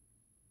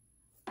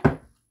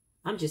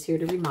 I'm just here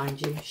to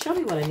remind you. Show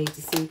me what I need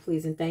to see,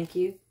 please, and thank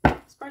you.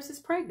 This person's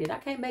pregnant. I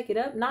can't make it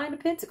up. 9 of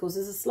Pentacles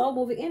is a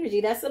slow-moving energy.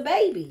 That's a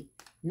baby.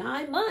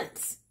 9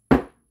 months.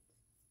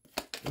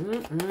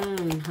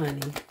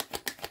 Honey.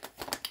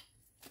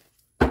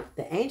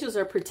 The angels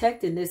are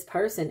protecting this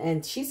person,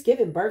 and she's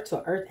giving birth to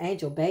an earth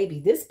angel baby.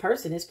 This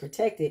person is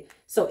protected.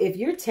 So if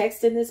you're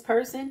texting this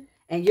person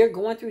and you're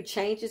going through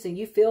changes and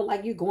you feel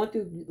like you're going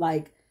through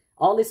like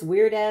all this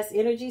weird ass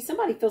energy,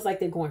 somebody feels like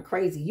they're going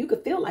crazy. You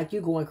could feel like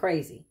you're going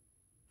crazy,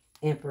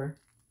 Emperor.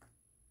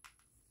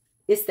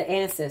 It's the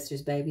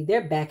ancestors, baby.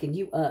 They're backing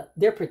you up.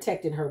 They're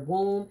protecting her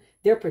womb.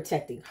 They're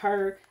protecting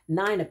her.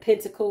 9 of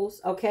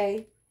Pentacles,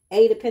 okay?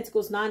 8 of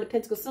Pentacles, 9 of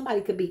Pentacles.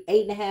 Somebody could be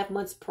 8.5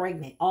 months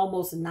pregnant,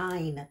 almost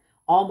 9,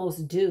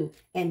 almost due.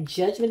 And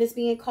judgment is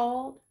being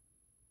called.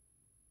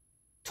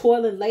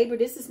 Toil and labor.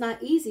 This is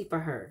not easy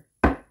for her.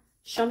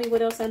 Show me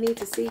what else I need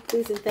to see,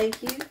 please, and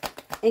thank you.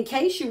 In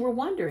case you were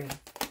wondering,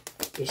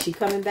 is she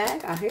coming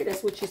back? I hear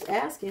that's what she's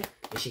asking.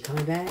 Is she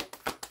coming back?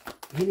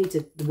 You need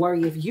to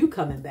worry if you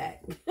coming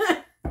back.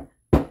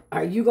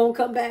 Are you going to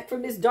come back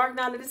from this dark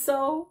night of the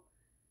soul?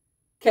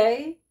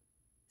 Okay.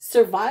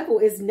 Survival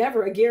is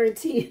never a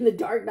guarantee in the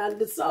dark night of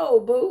the soul,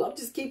 boo. I'm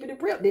just keeping it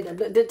real.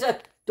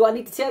 Do I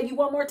need to tell you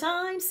one more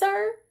time,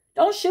 sir?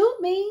 Don't shoot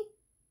me.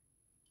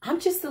 I'm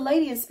just the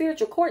lady in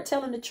spiritual court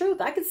telling the truth.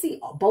 I can see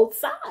both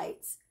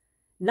sides.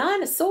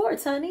 9 of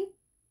Swords, honey.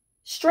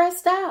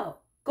 Stressed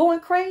out. Going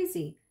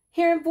crazy.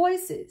 Hearing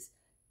voices.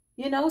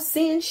 You know,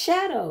 seeing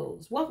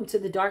shadows. Welcome to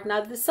the dark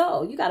night of the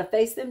soul. You got to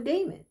face them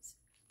demons.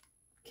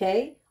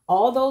 Okay?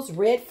 All those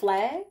red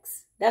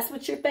flags, that's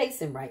what you're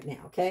facing right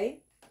now, okay?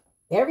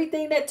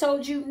 Everything that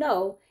told you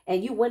no,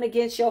 and you went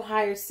against your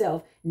higher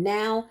self.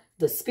 Now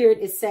the spirit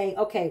is saying,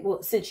 okay,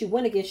 well, since you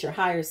went against your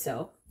higher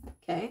self,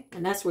 okay,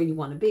 and that's where you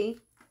want to be,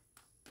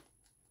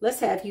 let's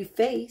have you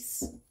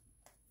face,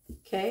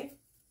 okay,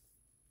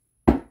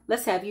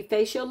 Let's have you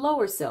face your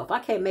lower self. I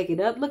can't make it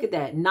up. Look at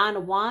that. 9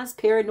 of Wands,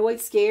 paranoid,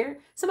 scared.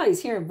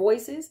 Somebody's hearing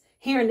voices,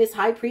 hearing this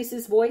high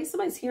priestess voice.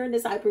 Somebody's hearing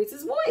this high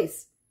priestess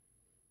voice.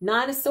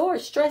 9 of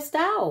Swords, stressed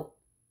out.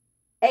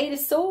 8 of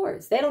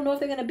Swords. They don't know if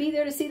they're going to be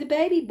there to see the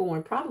baby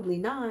born. Probably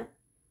not.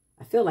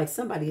 I feel like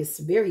somebody is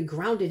very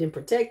grounded and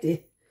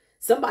protected.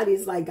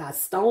 Somebody's like got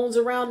stones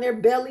around their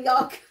belly.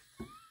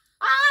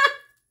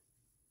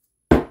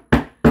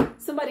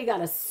 Somebody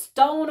got a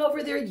stone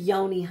over their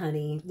yoni,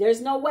 honey.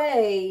 There's no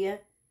way.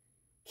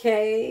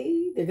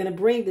 Okay. They're going to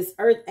bring this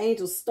earth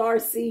angel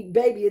starseed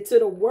baby into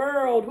the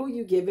world. Who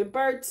you giving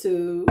birth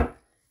to?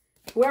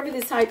 Whoever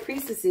this high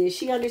priestess is,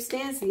 she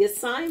understands the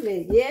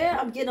assignment. Yeah,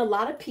 I'm getting a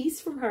lot of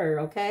peace from her,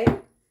 okay?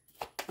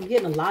 I'm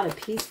getting a lot of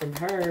peace from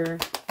her.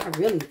 I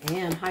really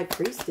am. High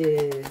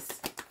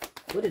priestess.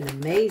 What an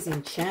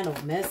amazing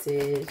channeled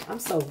message. I'm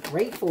so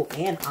grateful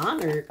and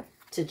honored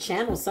to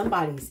channel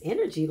somebody's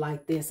energy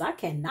like this. I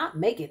cannot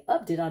make it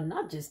up. Did I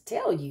not just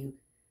tell you?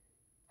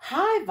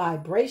 High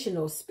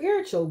vibrational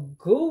spiritual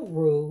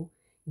guru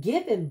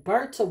giving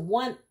birth to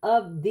one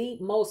of the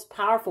most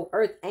powerful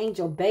earth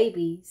angel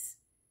babies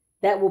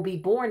that will be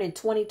born in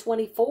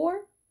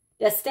 2024.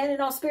 That's standing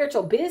on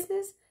spiritual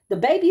business. The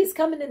baby is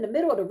coming in the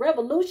middle of the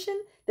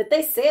revolution that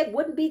they said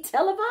wouldn't be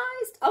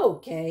televised.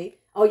 Okay.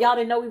 Oh, y'all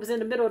didn't know we was in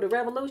the middle of the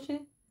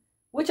revolution?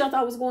 What y'all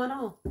thought was going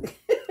on?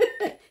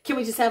 Can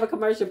we just have a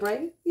commercial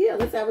break? Yeah,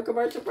 let's have a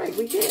commercial break.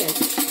 We can.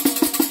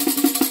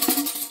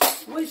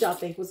 What did y'all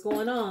think was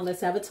going on?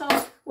 Let's have a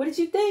talk. What did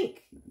you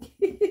think?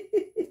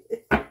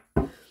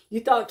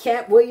 You thought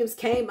Cat Williams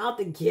came out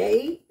the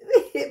gate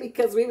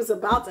because we was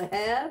about to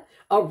have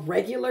a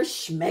regular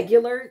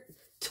schmegular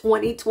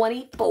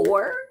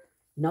 2024?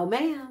 No,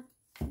 ma'am.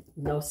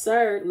 No,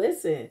 sir.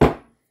 Listen,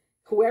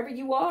 whoever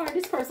you are,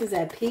 this person's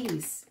at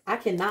peace. I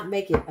cannot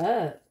make it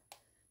up.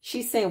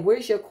 She's saying,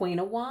 where's your Queen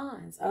of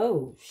Wands?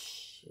 Oh,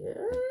 shit.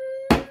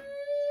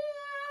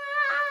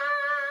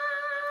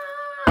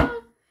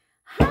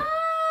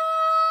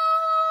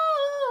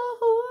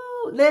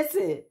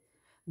 Listen,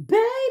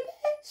 baby.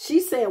 She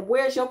said,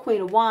 where's your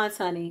Queen of Wands,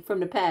 honey, from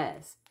the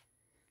past?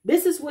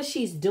 This is what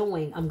she's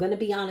doing. I'm going to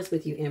be honest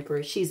with you,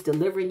 Emperor. She's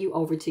delivering you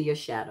over to your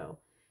shadow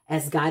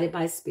as guided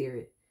by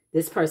spirit.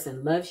 This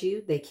person loves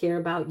you. They care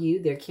about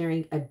you. They're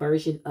carrying a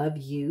version of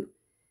you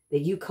that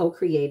you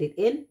co-created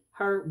in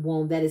her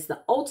womb. That is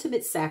the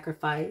ultimate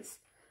sacrifice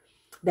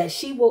that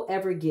she will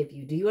ever give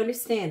you. Do you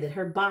understand that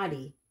her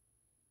body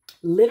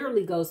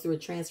literally goes through a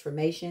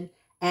transformation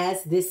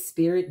as this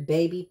spirit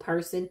baby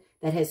person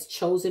that has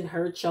chosen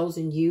her,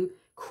 chosen you,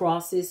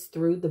 crosses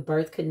through the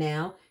birth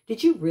canal?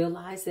 Did you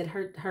realize that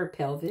her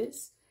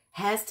pelvis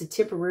has to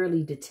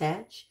temporarily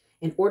detach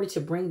in order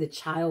to bring the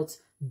child's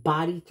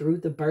body through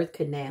the birth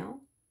canal?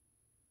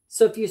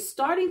 So if you're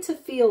starting to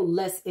feel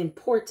less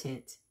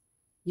important,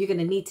 you're going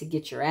to need to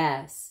get your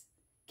head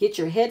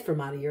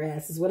from out of your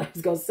ass is what I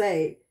was going to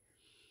say.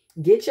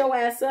 Get your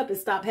ass up and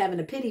stop having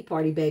a pity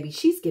party, baby.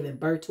 She's giving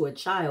birth to a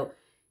child.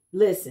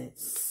 Listen,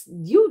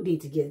 you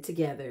need to get it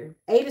together.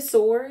 8 of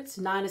Swords,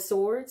 9 of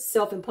Swords,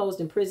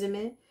 self-imposed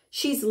imprisonment.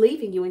 She's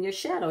leaving you in your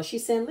shadow.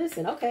 She's saying,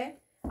 listen, okay,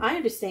 I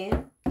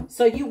understand.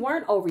 So you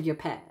weren't over your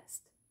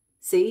past.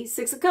 See,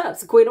 6 of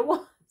Cups, the Queen of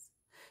Wands.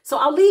 So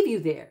I'll leave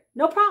you there.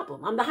 No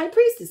problem. I'm the high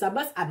priestess.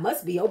 I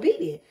must be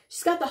obedient.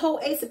 She's got the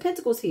whole Ace of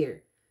Pentacles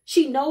here.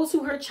 She knows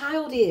who her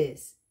child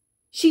is.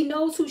 She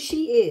knows who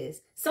she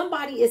is.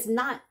 Somebody is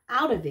not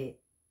out of it.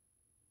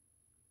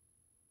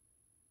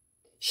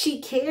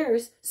 She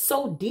cares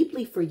so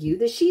deeply for you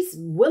that she's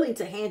willing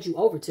to hand you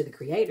over to the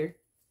Creator.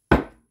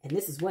 And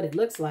this is what it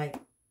looks like.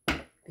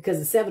 Because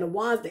the 7 of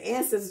Wands, the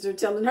ancestors are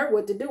telling her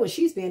what to do, and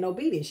she's being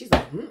obedient. She's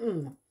like,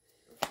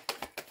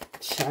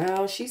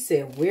 Child, she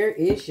said, where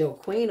is your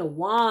Queen of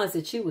Wands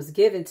that you was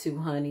given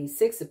to, honey?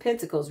 6 of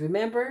Pentacles,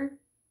 remember?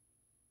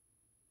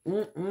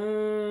 Child,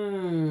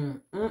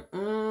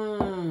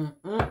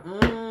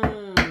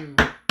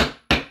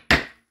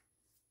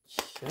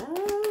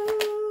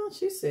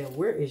 she said,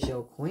 where is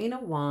your Queen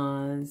of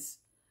Wands?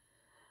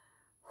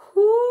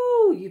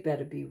 Whoo, you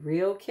better be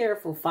real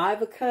careful.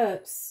 5 of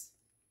Cups.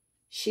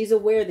 She's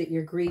aware that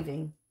you're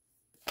grieving.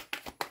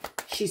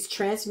 She's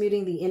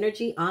transmuting the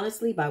energy,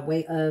 honestly, by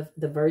way of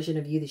the version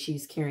of you that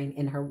she's carrying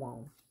in her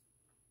womb.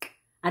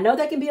 I know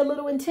that can be a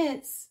little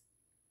intense,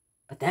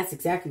 but that's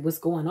exactly what's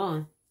going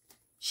on.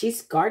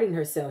 She's guarding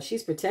herself.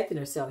 She's protecting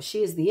herself.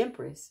 She is the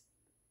Empress.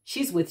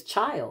 She's with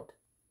child.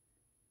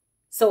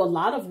 So a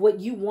lot of what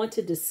you want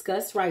to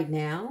discuss right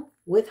now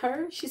with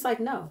her, she's like,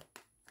 no.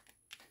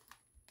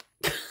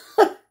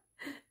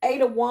 8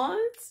 of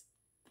Wands.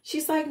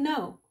 She's like,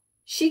 no.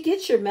 She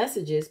gets your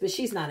messages, but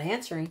she's not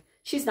answering.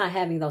 She's not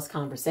having those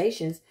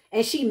conversations.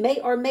 And she may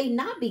or may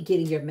not be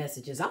getting your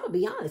messages. I'm going to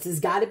be honest. It's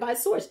guided by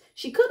source.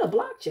 She could have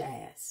blocked your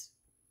ass.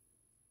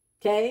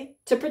 Okay?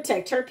 To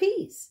protect her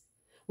peace.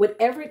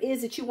 Whatever it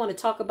is that you want to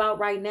talk about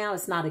right now,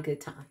 it's not a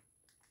good time.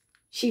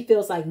 She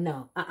feels like,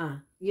 no,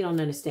 you don't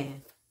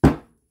understand.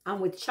 I'm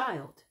with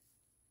child.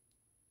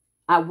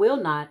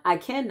 I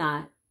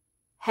cannot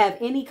have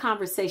any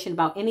conversation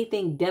about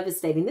anything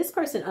devastating. This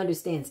person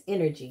understands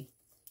energy.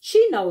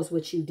 She knows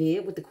what you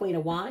did with the Queen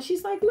of Wands.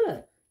 She's like,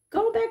 look,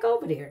 go back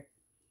over there.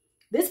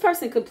 This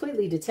person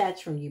completely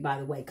detached from you, by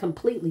the way.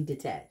 Completely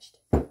detached.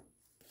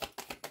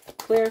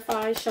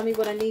 Clarify. Show me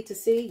what I need to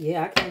see.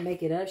 Yeah, I can't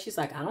make it up. She's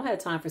like, I don't have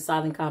time for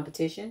silent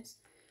competitions.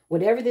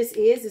 Whatever this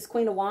is, this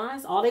Queen of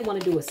Wands, all they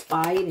want to do is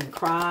fight and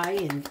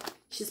cry. And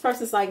this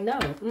person's like, no,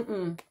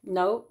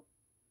 no.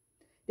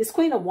 This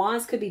Queen of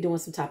Wands could be doing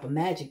some type of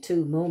magic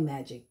too, moon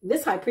magic.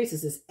 This High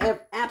Priestess is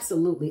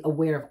absolutely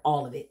aware of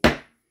all of it.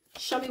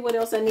 Show me what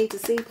else I need to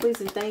see,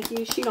 please and thank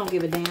you. She don't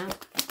give a damn.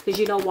 Because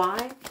you know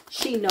why?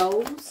 She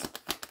knows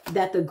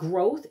that the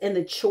growth and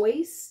the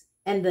choice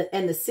and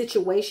the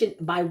situation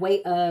by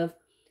way of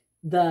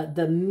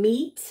the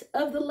meat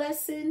of the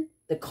lesson,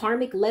 the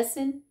karmic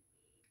lesson,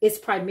 is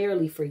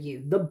primarily for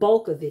you. The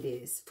bulk of it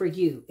is for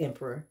you,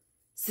 Emperor.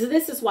 So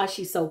this is why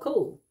she's so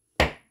cool.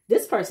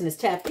 This person is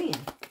tapped in.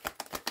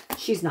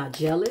 She's not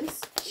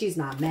jealous. She's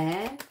not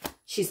mad.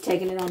 She's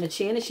taking it on the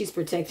chin and she's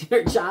protecting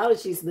her child and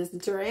she's listening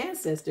to her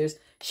ancestors.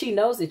 She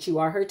knows that you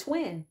are her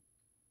twin.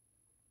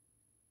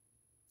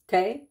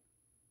 Okay?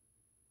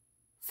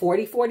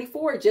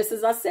 4044, just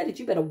as I said it,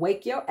 you better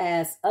wake your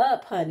ass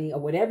up, honey, or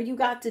whatever you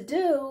got to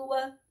do.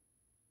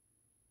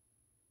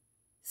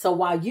 So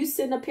while you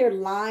sitting up here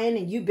lying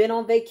and you've been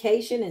on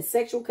vacation and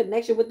sexual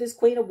connection with this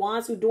Queen of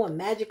Wands who doing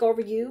magic over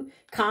you,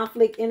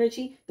 conflict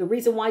energy, the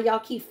reason why y'all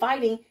keep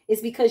fighting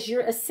is because you're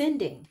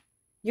ascending.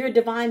 You're a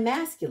divine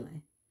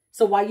masculine.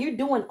 So while you're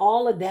doing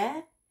all of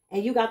that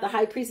and you got the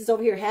High Priestess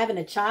over here having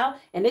a child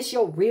and it's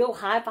your real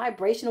high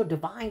vibrational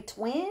divine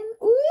twin.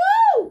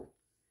 Ooh!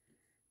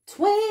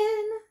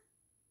 Twin,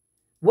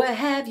 where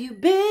have you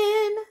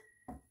been?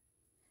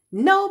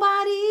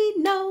 Nobody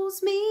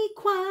knows me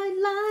quite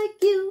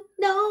like you.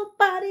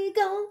 Nobody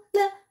gonna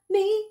love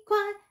me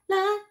quite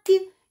like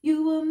you.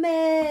 You were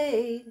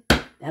made.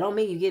 That don't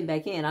mean you getting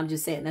back in. I'm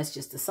just saying that's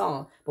just a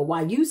song. But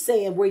while you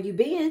saying where you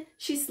been,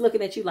 she's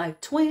looking at you like,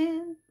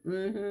 twin.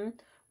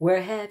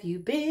 Where have you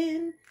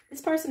been? This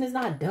person is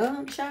not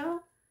dumb, child.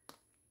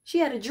 She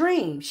had a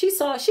dream. She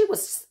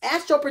was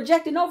astral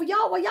projecting over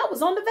y'all while y'all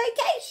was on the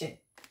vacation.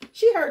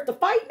 She heard the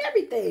fight and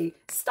everything.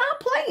 Stop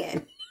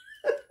playing.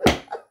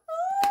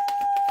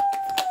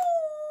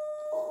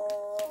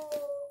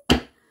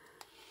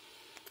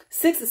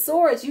 Six of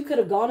Swords, you could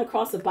have gone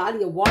across a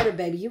body of water,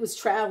 baby. You was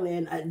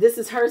traveling. This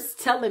is her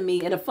telling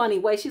me in a funny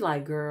way. She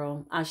like,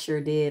 girl, I sure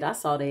did. I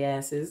saw their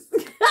asses.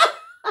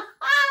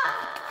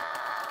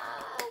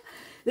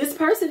 This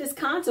person is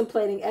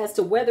contemplating as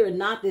to whether or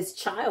not this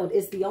child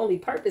is the only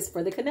purpose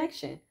for the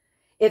connection.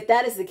 If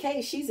that is the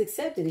case, she's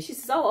accepted it. She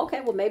says, oh,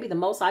 okay, well, maybe the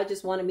Most High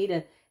just wanted me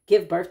to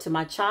give birth to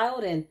my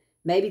child. And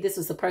maybe this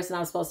was the person I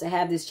was supposed to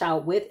have this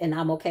child with. And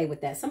I'm okay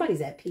with that.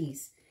 Somebody's at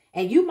peace.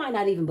 And you might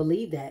not even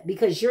believe that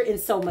because you're in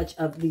so much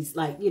of these,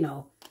 like, you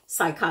know,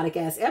 psychotic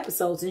ass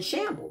episodes and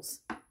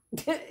shambles.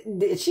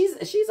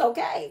 She's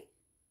okay.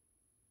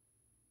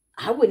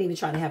 I wouldn't even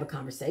try to have a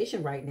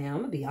conversation right now.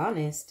 I'm going to be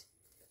honest.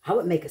 I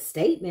would make a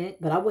statement,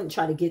 but I wouldn't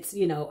try to get,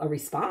 you know, a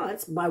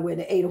response by way of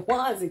the Eight of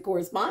Wands and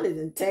corresponding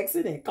and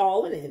texting and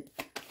calling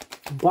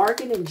and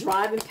barking and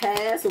driving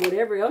past or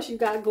whatever else you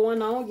got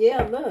going on.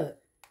 Yeah, look,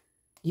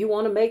 you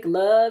want to make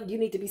love, you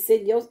need to be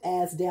sitting your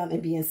ass down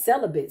and being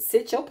celibate.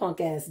 Sit your punk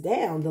ass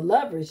down. The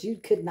lovers, you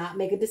could not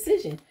make a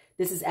decision.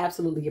 This is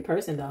absolutely your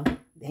person, though.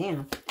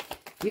 Damn.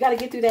 You got to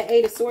get through that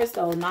Eight of Swords,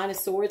 though. Nine of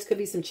Swords could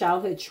be some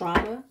childhood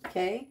trauma,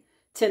 okay?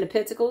 Ten of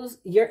Pentacles,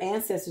 your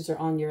ancestors are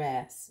on your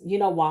ass. You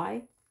know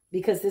why?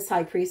 Because this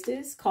High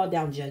Priestess called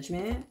down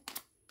judgment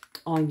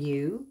on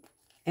you.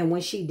 And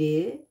when she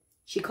did,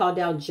 she called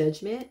down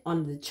judgment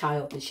on the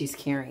child that she's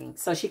carrying.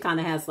 So she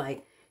kind of has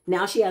like,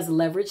 now she has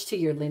leverage to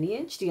your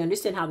lineage. Do you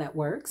understand how that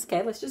works?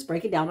 Okay, let's just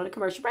break it down on a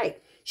commercial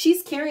break.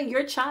 She's carrying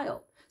your child.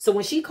 So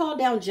when she called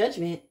down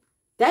judgment,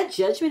 that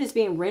judgment is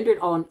being rendered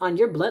on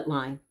your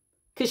bloodline.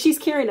 Because she's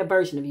carrying a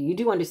version of you. You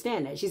do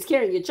understand that. She's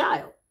carrying your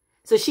child.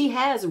 So she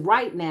has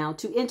right now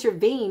to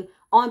intervene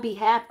on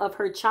behalf of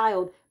her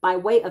child by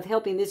way of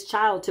helping this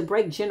child to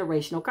break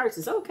generational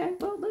curses. Okay,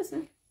 well,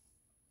 listen.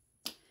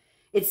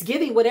 It's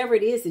giving whatever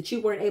it is that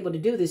you weren't able to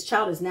do, this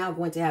child is now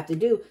going to have to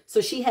do.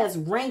 So she has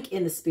rank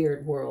in the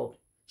spirit world.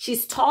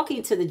 She's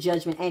talking to the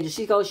judgment angel.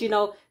 She goes, you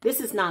know, this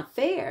is not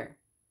fair.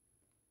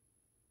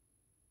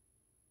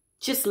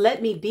 Just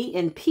let me be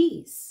in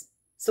peace.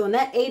 So in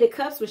that Eight of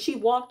Cups, when she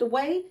walked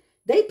away,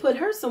 they put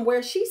her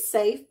somewhere she's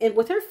safe and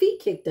with her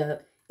feet kicked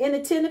up in the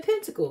Ten of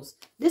Pentacles.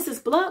 This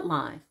is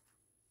bloodline.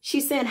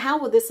 She's saying, how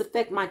will this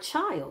affect my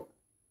child?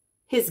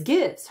 His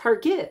gifts, her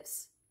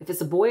gifts. If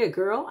it's a boy or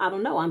girl, I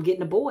don't know. I'm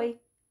getting a boy.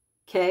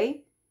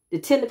 Okay? The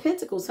Ten of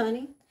Pentacles,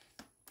 honey.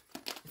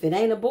 If it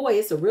ain't a boy,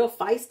 it's a real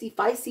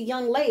feisty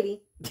young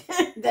lady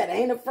that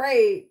ain't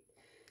afraid,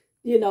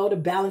 you know, to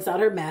balance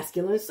out her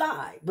masculine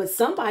side. But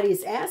somebody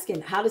is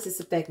asking, how does this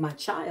affect my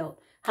child?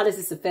 How does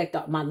this affect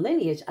my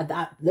lineage?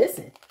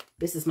 Listen,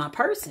 this is my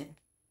person.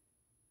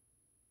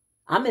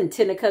 I'm in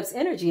Ten of Cups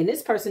energy, and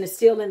this person is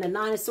still in the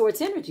Nine of Swords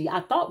energy.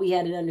 I thought we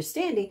had an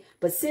understanding,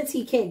 but since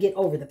he can't get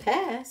over the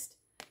past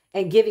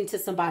and giving to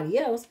somebody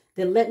else,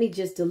 then let me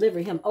just deliver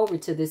him over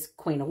to this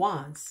Queen of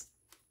Wands.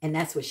 And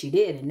that's what she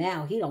did. And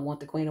now he don't want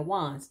the Queen of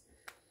Wands.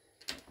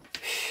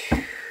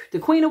 The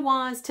Queen of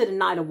Wands to the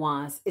Knight of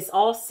Wands. It's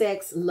all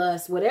sex,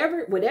 lust,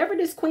 whatever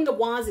this Queen of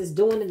Wands is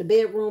doing in the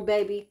bedroom,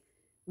 baby,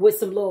 with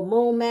some little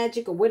moon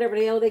magic or whatever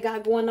the hell they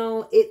got going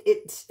on,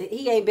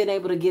 he ain't been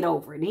able to get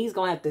over it. And he's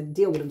going to have to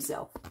deal with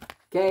himself.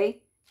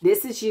 Okay?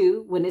 This is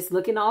you when it's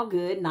looking all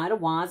good, Knight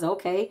of Wands,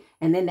 okay?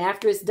 And then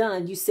after it's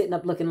done, you sitting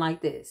up looking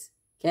like this,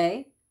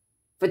 okay?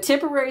 For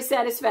temporary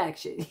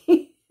satisfaction.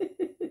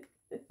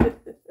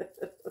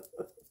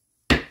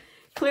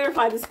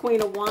 Clarify this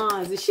Queen of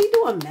Wands. Is she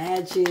doing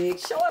magic?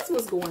 Show us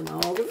what's going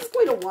on. Because this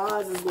Queen of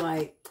Wands is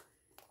like,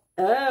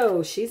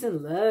 oh, she's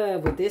in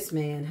love with this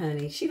man,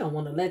 honey. She don't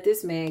want to let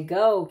this man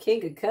go.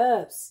 King of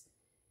Cups.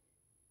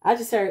 I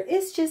just heard,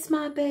 it's just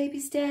my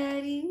baby's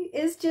daddy.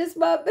 It's just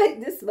my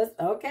baby.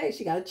 Okay,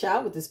 she got a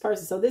child with this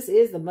person. So this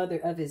is the mother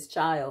of his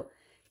child.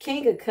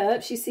 King of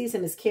Cups. She sees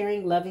him as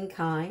caring, loving,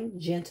 kind,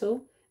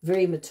 gentle,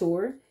 very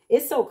mature.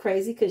 It's so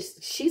crazy because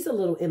she's a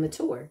little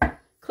immature.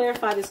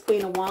 Clarify this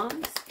Queen of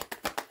Wands.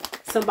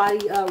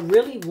 Somebody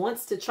really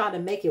wants to try to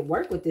make it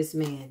work with this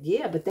man.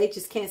 Yeah, but they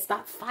just can't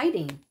stop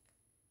fighting.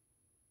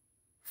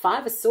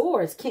 Five of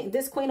Swords.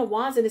 This Queen of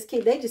Wands and this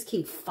King, they just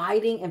keep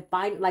fighting and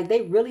fighting. Like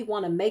they really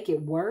want to make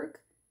it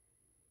work.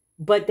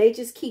 But they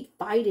just keep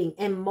fighting.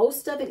 And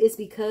most of it is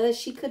because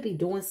she could be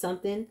doing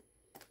something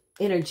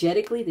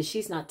energetically that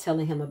she's not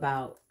telling him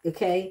about.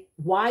 Okay?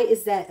 Why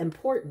is that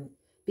important?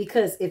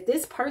 Because if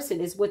this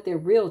person is with their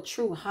real,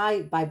 true,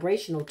 high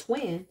vibrational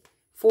twin,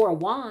 Four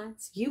of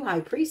Wands, you High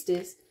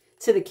Priestess,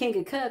 to the King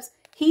of Cups,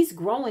 he's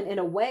growing in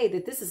a way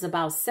that this is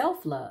about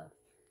self-love.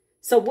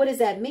 So what does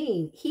that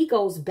mean? He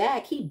goes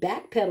back, he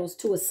backpedals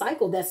to a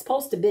cycle that's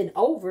supposed to have been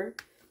over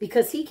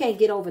because he can't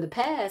get over the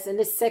past and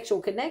this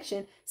sexual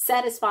connection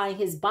satisfying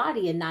his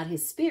body and not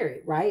his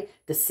spirit, right?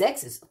 The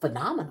sex is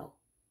phenomenal.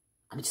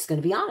 I'm just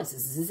going to be honest.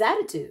 This is his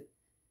attitude.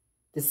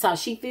 This is how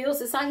she feels.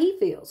 This is how he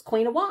feels.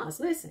 Queen of Wands,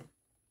 listen.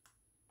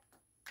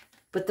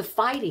 But the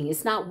fighting,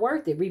 it's not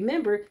worth it.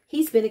 Remember,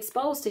 he's been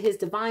exposed to his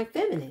divine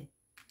feminine.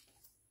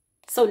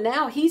 So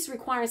now he's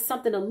requiring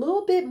something a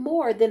little bit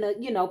more than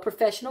a,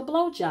 professional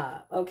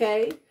blowjob,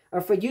 okay?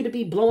 Or for you to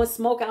be blowing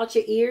smoke out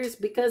your ears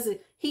because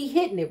he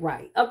hitting it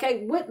right.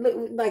 Okay,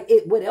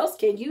 what else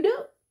can you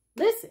do?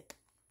 Listen.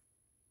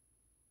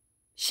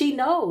 She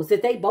knows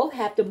that they both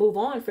have to move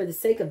on for the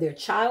sake of their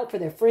child, for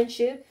their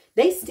friendship.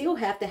 They still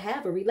have to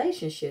have a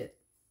relationship.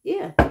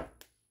 Yeah.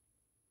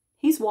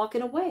 He's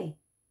walking away.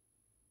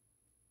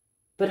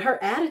 But her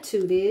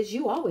attitude is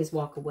you always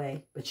walk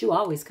away, but you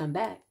always come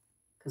back.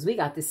 Because we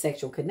got this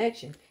sexual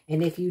connection.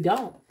 And if you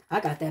don't, I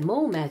got that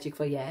moon magic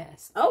for your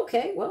ass.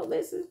 Okay, well,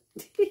 listen.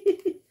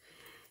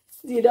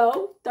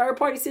 Third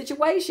party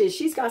situation.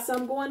 She's got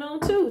something going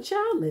on too.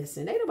 Child,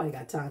 listen. Ain't nobody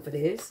got time for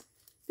this.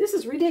 This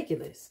is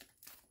ridiculous.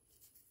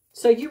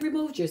 So you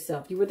removed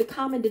yourself. You were the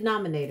common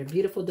denominator.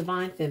 Beautiful,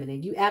 divine,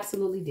 feminine. You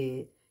absolutely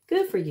did.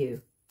 Good for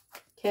you.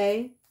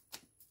 Okay?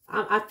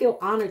 I feel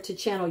honored to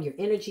channel your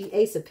energy.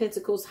 Ace of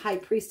Pentacles, High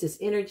Priestess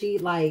energy.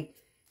 Like,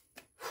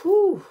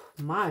 whew,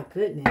 my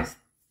goodness.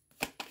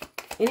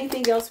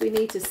 Anything else we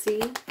need to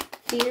see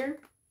here?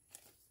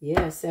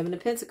 Yeah, Seven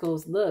of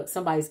Pentacles. Look,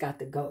 somebody's got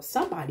to go.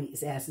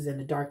 Somebody's ass is in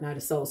the dark night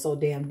of soul so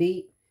damn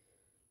deep.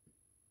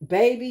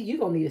 Baby, you're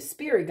going to need a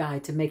spirit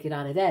guide to make it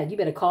out of that. You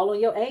better call on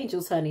your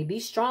angels, honey. Be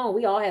strong.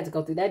 We all had to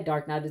go through that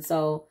dark night of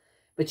soul.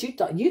 But you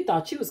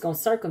thought you was going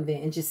to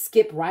circumvent and just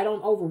skip right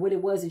on over what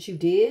it was that you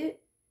did?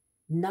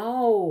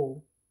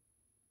 No.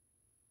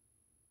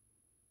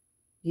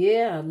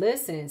 Yeah,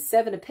 listen.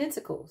 Seven of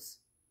Pentacles.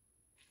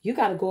 You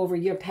got to go over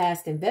your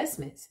past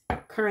investments,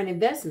 current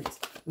investments.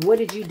 What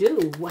did you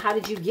do? How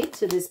did you get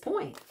to this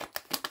point?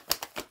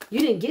 You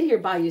didn't get here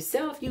by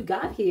yourself. You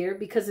got here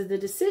because of the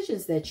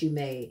decisions that you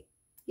made.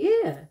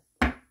 Yeah.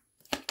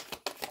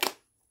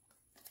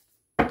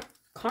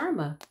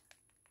 Karma.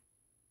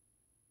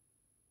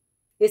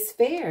 It's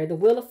fair. The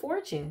Wheel of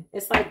Fortune.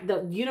 It's like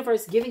the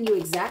universe giving you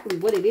exactly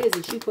what it is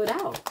that you put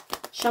out.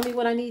 Show me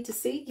what I need to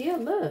see. Yeah,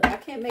 look. I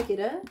can't make it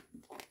up.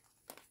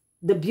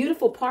 The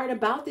beautiful part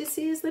about this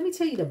is, let me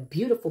tell you the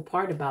beautiful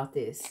part about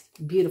this,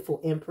 beautiful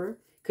Emperor,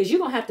 because you're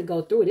going to have to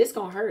go through it. It's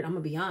going to hurt. I'm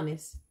going to be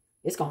honest.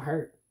 It's going to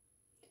hurt.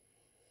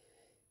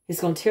 It's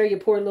going to tear your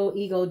poor little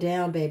ego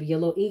down, baby. Your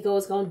little ego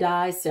is going to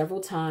die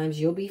several times.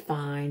 You'll be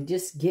fine.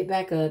 Just get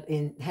back up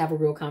and have a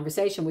real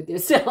conversation with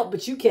yourself.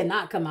 But you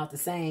cannot come out the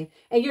same.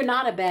 And you're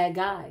not a bad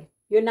guy.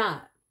 You're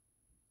not.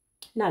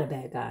 Not a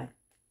bad guy.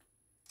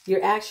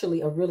 You're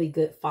actually a really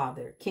good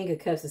father. King of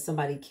Cups is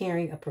somebody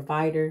caring, a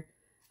provider.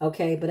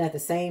 Okay, but at the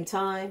same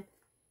time,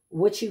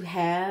 what you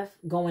have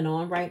going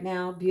on right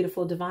now,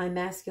 beautiful divine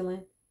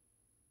masculine,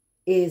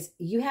 is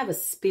you have a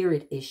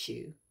spirit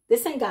issue.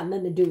 This ain't got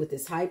nothing to do with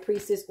this High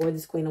Priestess or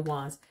this Queen of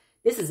Wands.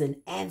 This is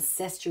an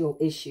ancestral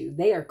issue.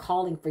 They are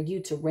calling for you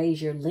to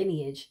raise your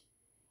lineage.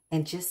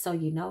 And just so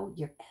you know,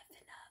 you're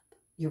effing up.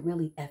 You're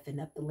really effing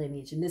up the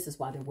lineage. And this is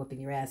why they're whooping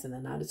your ass in the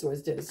Nine of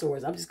Swords, Ten of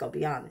Swords. I'm just going to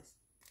be honest.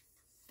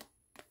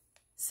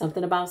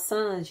 Something about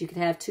sons. You could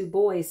have two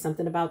boys.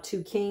 Something about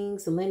two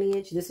kings,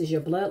 lineage. This is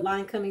your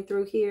bloodline coming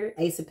through here.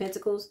 Ace of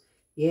Pentacles.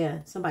 Yeah,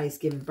 somebody's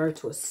giving birth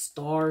to a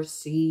star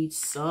seed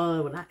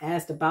son. When I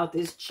asked about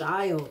this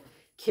child,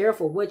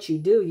 careful what you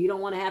do. You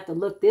don't want to have to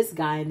look this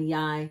guy in the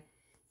eye,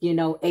 you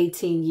know,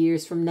 18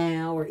 years from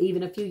now, or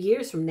even a few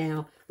years from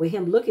now, with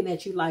him looking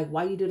at you like,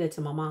 why you do that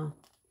to my mom?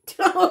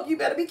 You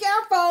better be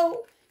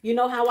careful. You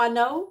know how I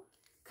know?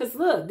 Because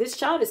look, this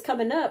child is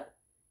coming up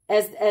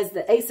as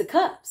the Ace of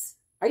Cups.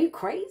 Are you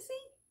crazy?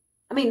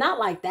 I mean, not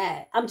like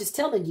that. I'm just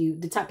telling you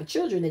the type of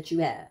children that you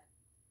have.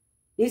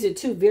 These are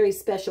two very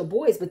special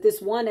boys, but this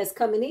one that's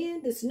coming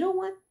in, this new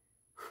one,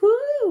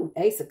 whoo,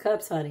 Ace of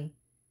Cups, honey.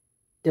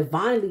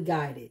 Divinely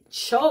guided,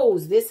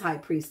 chose this high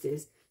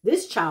priestess.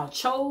 This child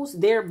chose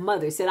their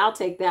mother, said, I'll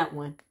take that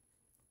one.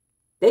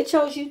 They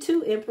chose you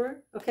too, Emperor,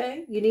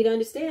 okay? You need to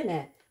understand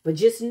that. But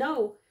just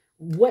know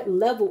what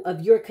level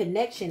of your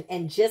connection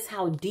and just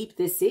how deep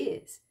this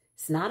is.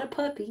 It's not a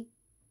puppy.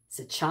 It's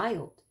a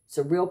child. It's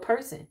a real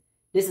person.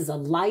 This is a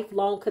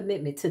lifelong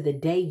commitment to the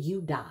day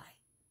you die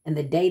and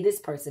the day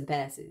this person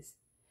passes.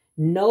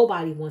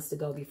 Nobody wants to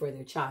go before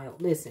their child.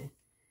 Listen,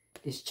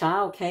 this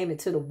child came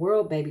into the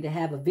world, baby, to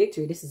have a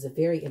victory. This is a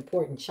very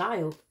important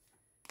child.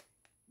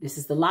 This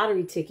is the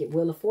lottery ticket,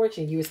 Wheel of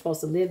Fortune. You were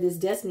supposed to live this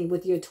destiny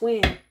with your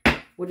twin.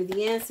 What are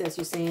the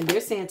ancestors saying? They're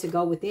saying to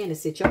go within and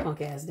sit your punk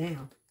ass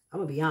down. I'm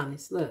going to be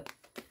honest. Look,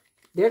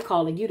 they're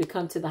calling you to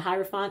come to the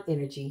Hierophant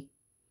energy.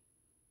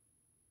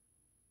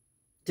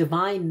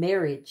 Divine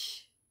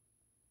marriage.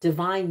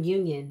 Divine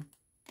union.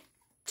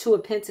 Two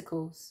of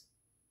Pentacles.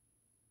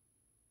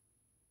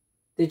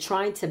 They're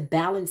trying to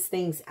balance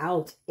things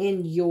out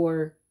in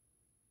your,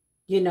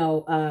 you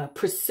know,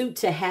 pursuit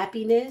to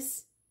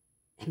happiness.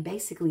 And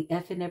basically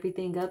effing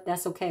everything up.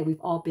 That's okay.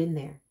 We've all been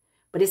there.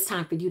 But it's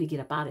time for you to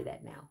get up out of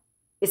that now.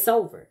 It's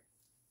over.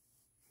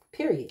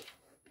 Period.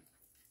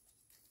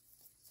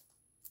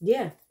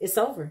 Yeah, it's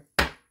over.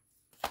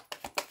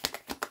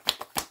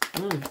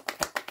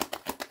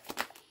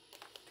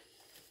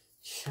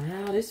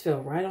 Child, this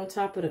fell right on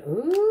top of the...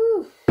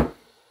 Ooh.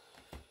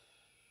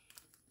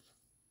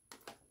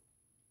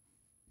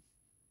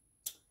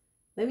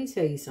 Let me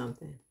tell you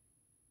something.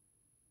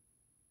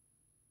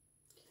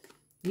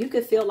 You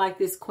could feel like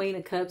this Queen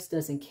of Cups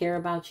doesn't care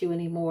about you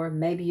anymore.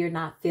 Maybe you're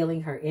not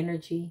feeling her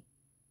energy.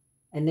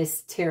 And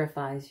this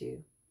terrifies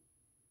you.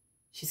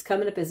 She's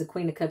coming up as a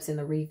Queen of Cups in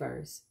the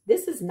reverse.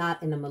 This is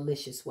not in a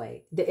malicious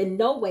way. In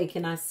no way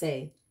can I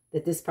say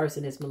that this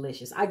person is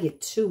malicious. I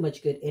get too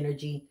much good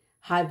energy,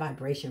 high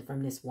vibration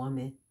from this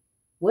woman.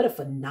 What a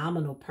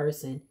phenomenal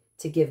person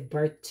to give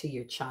birth to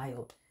your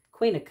child.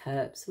 Queen of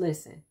Cups,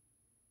 listen.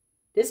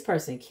 This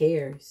person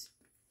cares.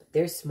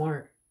 They're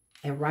smart.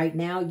 And right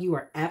now, you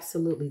are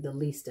absolutely the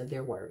least of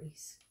their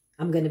worries.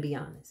 I'm going to be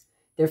honest.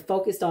 They're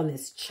focused on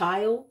this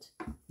child,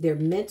 their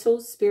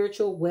mental,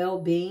 spiritual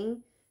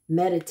well-being,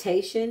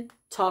 meditation,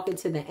 talking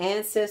to the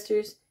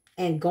ancestors,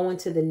 and going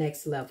to the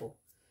next level.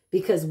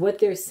 Because what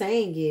they're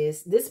saying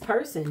is this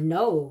person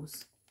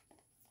knows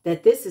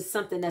that this is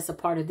something that's a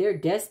part of their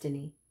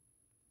destiny.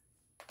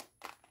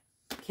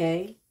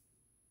 Okay?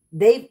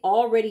 They've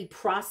already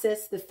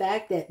processed the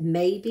fact that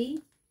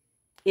maybe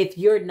if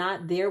you're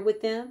not there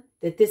with them,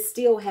 that this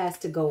still has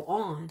to go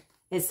on.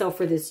 And so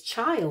for this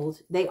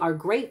child, they are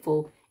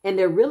grateful and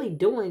they're really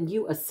doing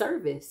you a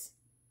service.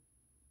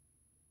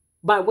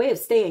 By way of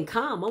staying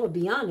calm, I'm going to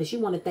be honest, you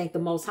want to thank the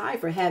Most High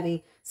for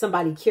having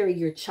somebody carry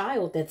your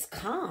child that's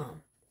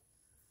calm.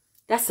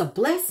 That's a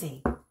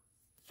blessing.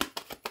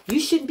 You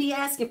shouldn't be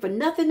asking for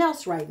nothing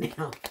else right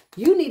now.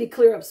 You need to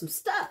clear up some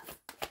stuff.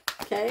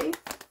 Okay?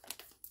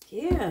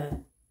 Yeah.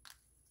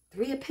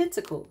 3 of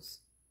Pentacles.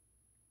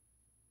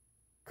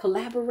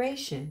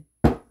 Collaboration.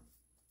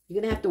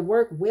 You're going to have to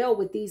work well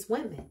with these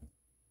women.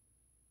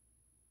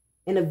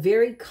 In a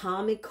very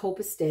calm and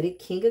copacetic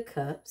King of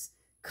Cups,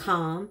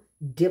 calm,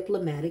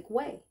 diplomatic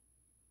way.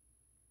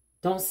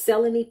 Don't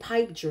sell any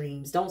pipe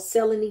dreams. Don't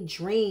sell any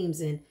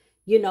dreams. And,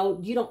 you know,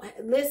 you don't,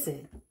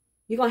 listen,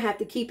 you're going to have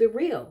to keep it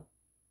real.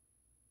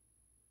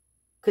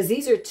 Because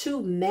these are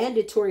 2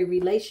 mandatory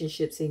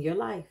relationships in your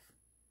life.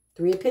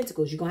 3 of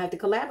Pentacles, you're going to have to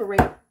collaborate.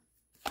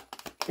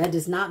 That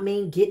does not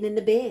mean getting in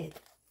the bed.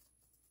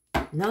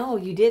 No,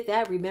 you did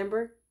that,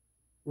 remember?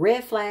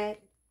 Red flag.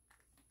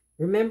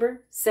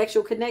 Remember?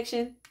 Sexual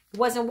connection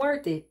wasn't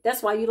worth it.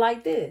 That's why you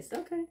like this.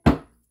 Okay.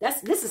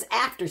 This is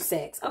after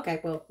sex.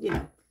 Okay, well, you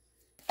know,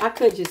 I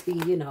could just be,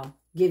 you know,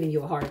 giving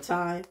you a hard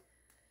time.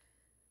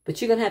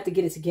 But you're going to have to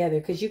get it together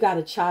because you got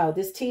a child.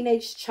 This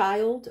teenage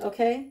child,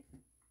 okay,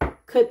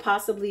 could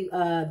possibly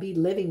be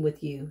living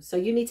with you. So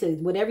you need to,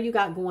 whatever you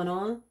got going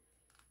on,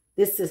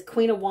 this is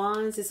Queen of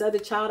Wands. This other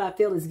child I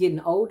feel is getting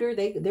older.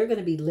 They're going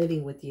to be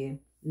living with you.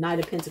 Knight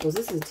of Pentacles.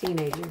 This is a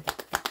teenager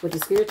with a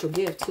spiritual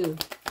gift too.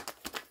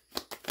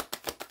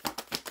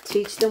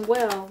 Teach them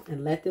well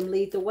and let them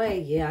lead the way.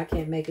 Yeah, I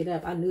can't make it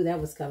up. I knew that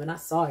was coming. I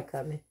saw it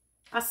coming.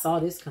 I saw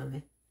this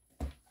coming.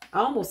 I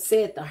almost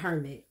said the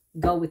Hermit.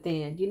 Go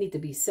within. You need to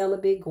be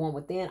celibate, going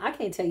within. I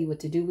can't tell you what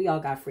to do. We all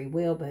got free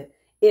will. But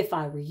if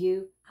I were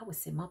you, I would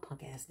sit my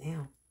punk ass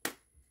down.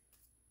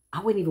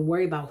 I wouldn't even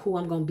worry about who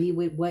I'm going to be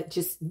with. What?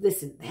 Just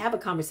listen. Have a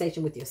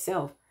conversation with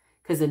yourself.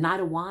 Because the Knight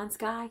of Wands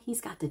guy,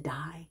 he's got to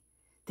die.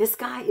 This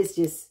guy is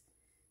just,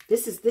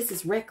 this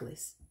is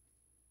reckless.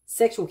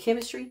 Sexual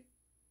chemistry.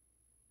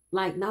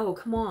 Like, no,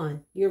 come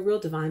on. You're a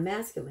real divine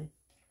masculine.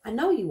 I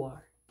know you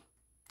are.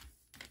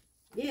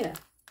 Yeah.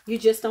 You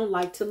just don't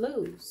like to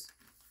lose.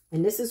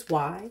 And this is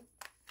why,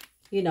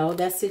 you know,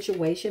 that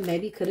situation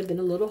maybe could have been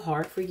a little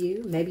hard for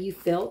you. Maybe you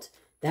felt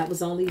that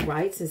was only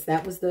right since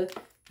that was the,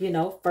 you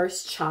know,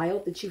 first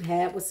child that you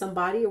had with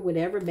somebody or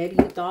whatever. Maybe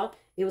you thought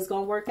it was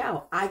going to work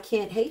out. I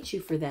can't hate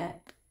you for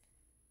that,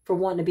 for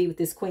wanting to be with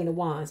this Queen of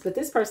Wands. But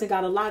this person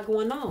got a lot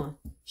going on.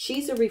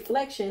 She's a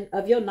reflection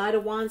of your Knight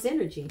of Wands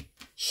energy.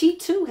 She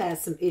too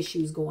has some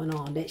issues going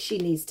on that she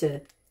needs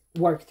to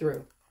work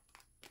through.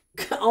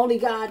 Only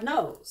God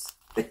knows.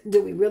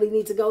 Do we really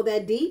need to go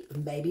that deep?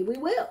 Maybe we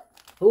will.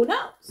 Who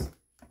knows?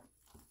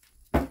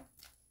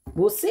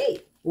 We'll see.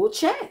 We'll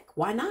check.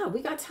 Why not?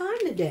 We got time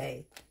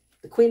today.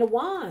 The Queen of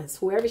Wands,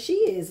 whoever she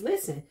is,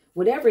 listen,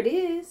 whatever it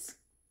is,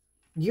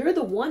 you're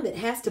the one that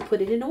has to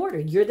put it in order.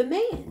 You're the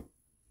man.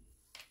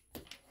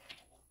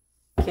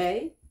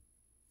 Okay?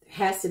 There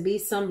has to be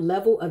some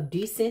level of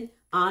decent,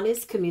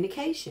 honest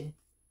communication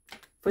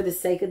for the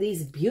sake of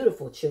these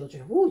beautiful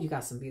children. Ooh, you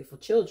got some beautiful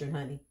children,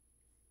 honey.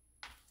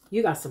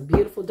 You got some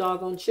beautiful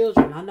doggone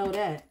children. I know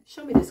that.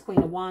 Show me this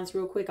Queen of Wands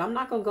real quick. I'm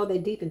not going to go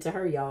that deep into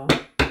her, y'all.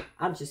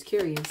 I'm just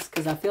curious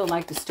because I feel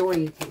like the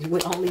story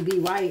would only be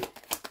right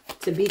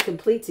to be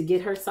complete to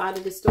get her side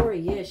of the story.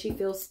 Yeah, she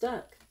feels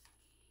stuck.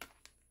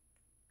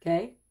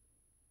 Okay?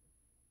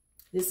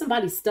 There's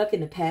somebody stuck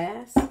in the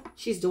past.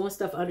 She's doing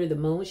stuff under the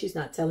moon she's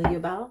not telling you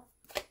about.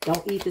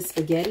 Don't eat the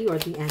spaghetti or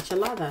the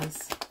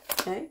enchiladas.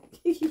 Okay?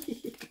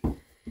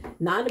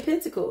 Nine of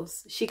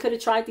Pentacles. She could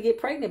have tried to get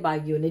pregnant by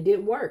you and it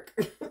didn't work.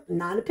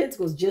 Nine of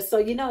Pentacles. Just so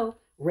you know.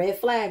 Red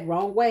flag.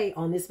 Wrong way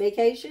on this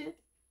vacation.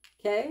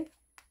 Okay?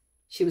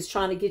 She was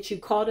trying to get you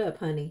caught up,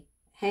 honey.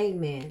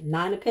 Hangman.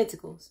 Nine of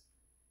Pentacles.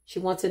 She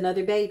wants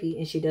another baby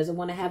and she doesn't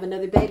want to have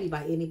another baby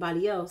by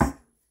anybody else.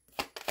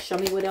 Show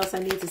me what else I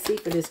need to see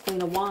for this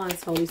Queen of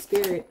Wands, Holy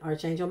Spirit,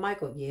 Archangel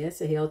Michael. Yes,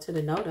 a hell to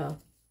the no,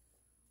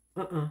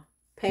 though.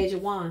 Page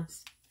of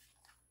Wands.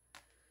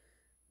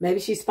 Maybe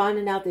she's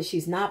finding out that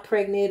she's not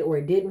pregnant or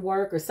it didn't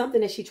work or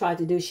something that she tried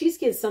to do. She's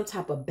getting some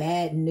type of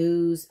bad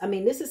news. I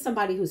mean, this is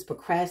somebody who's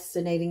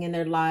procrastinating in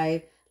their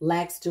life,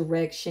 lacks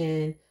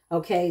direction.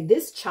 Okay,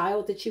 this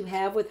child that you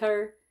have with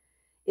her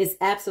is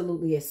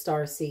absolutely a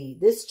starseed.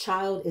 This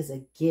child is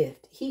a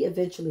gift. He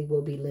eventually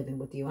will be living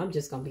with you. I'm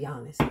just going to be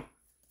honest.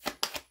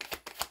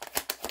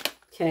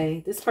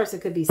 Okay, this person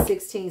could be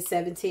 16,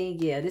 17.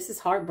 Yeah, this is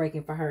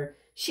heartbreaking for her.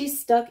 She's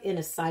stuck in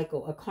a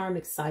cycle, a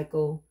karmic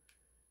cycle.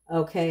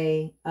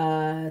 Okay,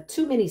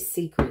 too many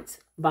secrets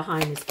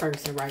behind this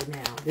person right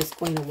now. This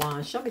Queen of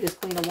Wands. Show me this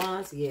Queen of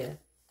Wands. Yeah.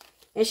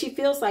 And she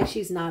feels like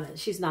she's not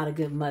a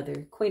good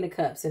mother. Queen of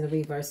Cups in the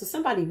reverse. So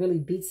somebody really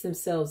beats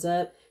themselves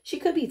up. She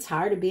could be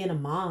tired of being a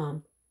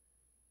mom.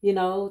 You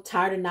know,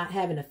 tired of not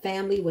having a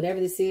family, whatever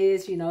this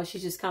is. You know,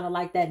 she's just kind of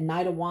like that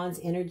Knight of Wands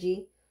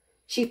energy.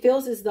 She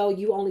feels as though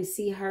you only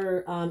see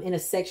her in a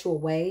sexual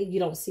way. You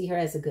don't see her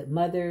as a good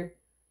mother.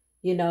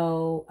 You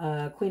know,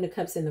 Queen of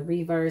Cups in the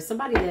reverse.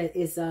 Somebody that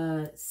is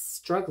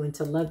struggling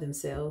to love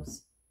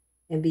themselves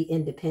and be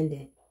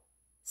independent.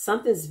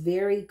 Something's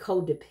very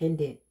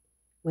codependent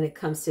when it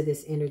comes to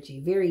this energy.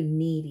 Very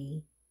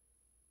needy.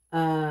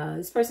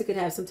 This person could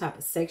have some type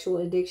of sexual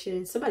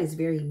addiction. Somebody's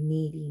very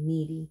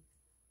needy.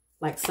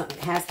 Like something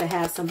has to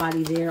have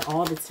somebody there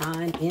all the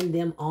time, in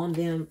them, on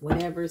them,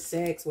 whatever,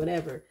 sex,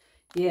 whatever.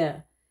 Yeah.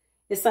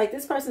 It's like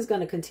this person's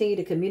going to continue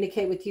to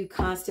communicate with you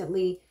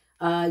constantly.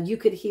 You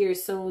could hear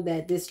soon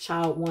that this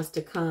child wants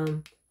to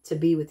come to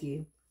be with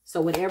you. So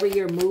whatever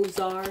your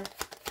moves are,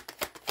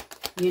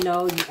 you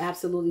know, you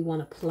absolutely want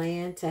to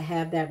plan to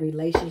have that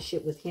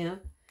relationship with him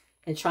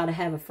and try to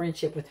have a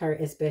friendship with her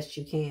as best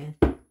you can.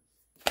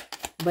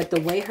 But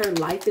the way her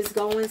life is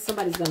going,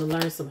 somebody's going to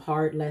learn some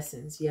hard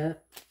lessons.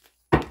 Yep.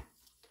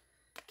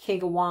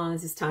 King of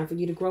Wands, it's time for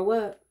you to grow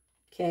up.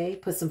 Okay,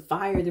 put some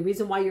fire. The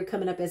reason why you're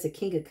coming up as a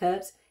King of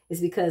Cups is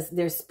because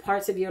there's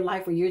parts of your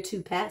life where you're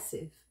too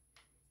passive.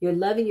 You're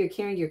loving, you're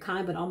caring, you're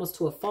kind, but almost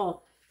to a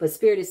fault. But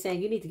Spirit is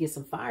saying you need to get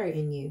some fire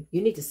in you.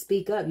 You need to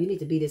speak up. You need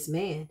to be this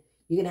man.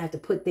 You're going to have to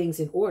put things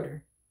in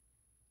order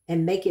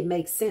and make it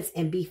make sense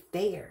and be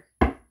fair.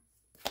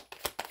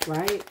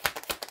 Right?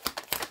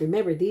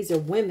 Remember, these are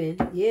women.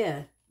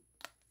 Yeah.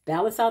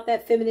 Balance out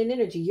that feminine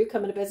energy. You're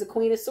coming up as a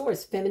Queen of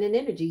Swords. Feminine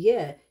energy.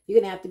 Yeah. You're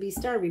going to have to be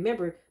stern.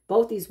 Remember,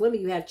 both these women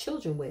you have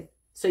children with.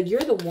 So you're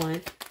the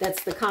one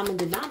that's the common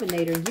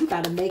denominator. And you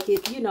got to make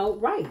it, you know,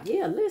 right.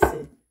 Yeah,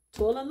 listen.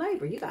 Toil and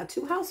labor. You got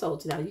 2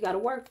 households now. You got to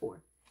work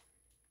for.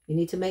 You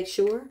need to make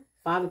sure,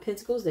 5 of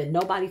Pentacles, that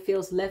nobody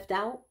feels left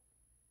out,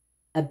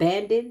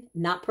 abandoned,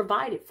 not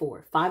provided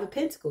for. 5 of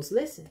Pentacles,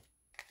 listen.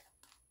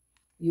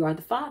 You are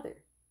the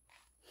father.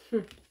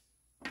 If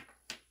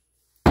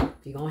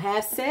you're going to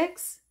have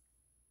sex,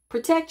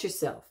 protect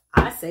yourself.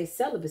 I say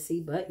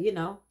celibacy, but, you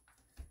know,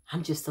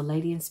 I'm just a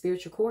lady in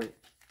spiritual court.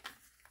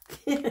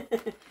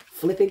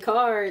 Flipping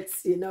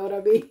cards, you know what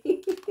I mean?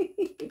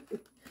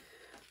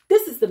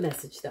 This is the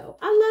message, though.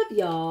 I love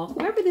y'all.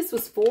 Whoever this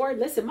was for,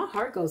 listen, my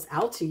heart goes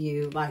out to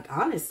you. Like,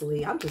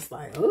 honestly, I'm just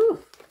like, ooh.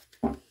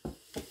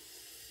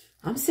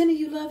 I'm sending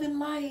you love and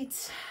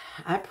light.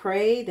 I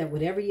pray that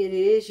whatever it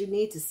is you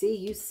need to see,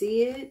 you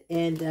see it.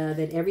 And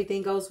that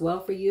everything goes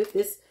well for you. If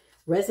this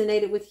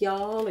resonated with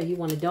y'all or you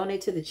want to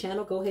donate to the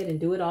channel, go ahead and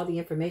do it. All the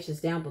information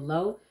is down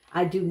below.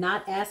 I do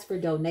not ask for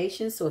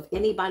donations. So if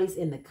anybody's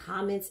in the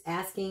comments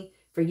asking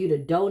for you to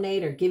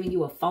donate or giving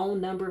you a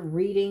phone number,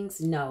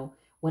 readings, no.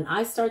 When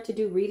I start to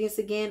do readings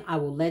again, I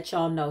will let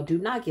y'all know. Do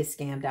not get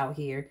scammed out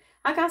here.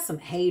 I got some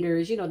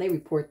haters. You know, they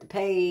report the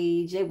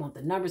page. They want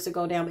the numbers to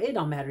go down. But it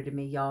don't matter to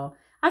me, y'all.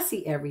 I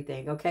see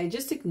everything, okay?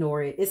 Just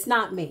ignore it. It's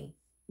not me.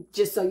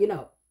 Just so you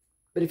know.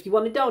 But if you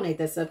want to donate,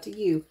 that's up to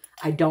you.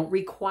 I don't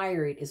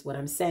require it, is what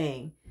I'm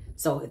saying.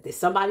 So if there's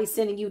somebody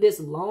sending you this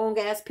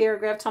long-ass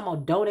paragraph talking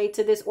about donate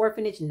to this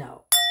orphanage,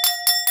 no.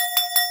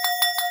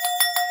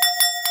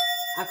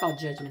 I call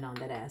judgment on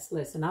that ass.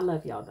 Listen, I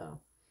love y'all, though.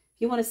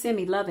 If you want to send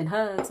me love and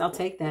hugs, I'll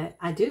take that.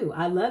 I do.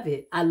 I love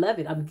it. I love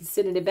it. I'm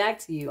sending it back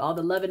to you. All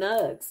the love and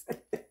hugs.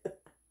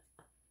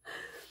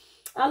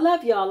 I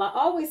love y'all. I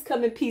always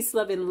come in peace,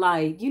 love, and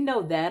light. You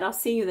know that. I'll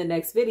see you in the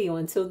next video.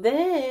 Until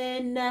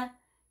then,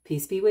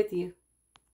 peace be with you.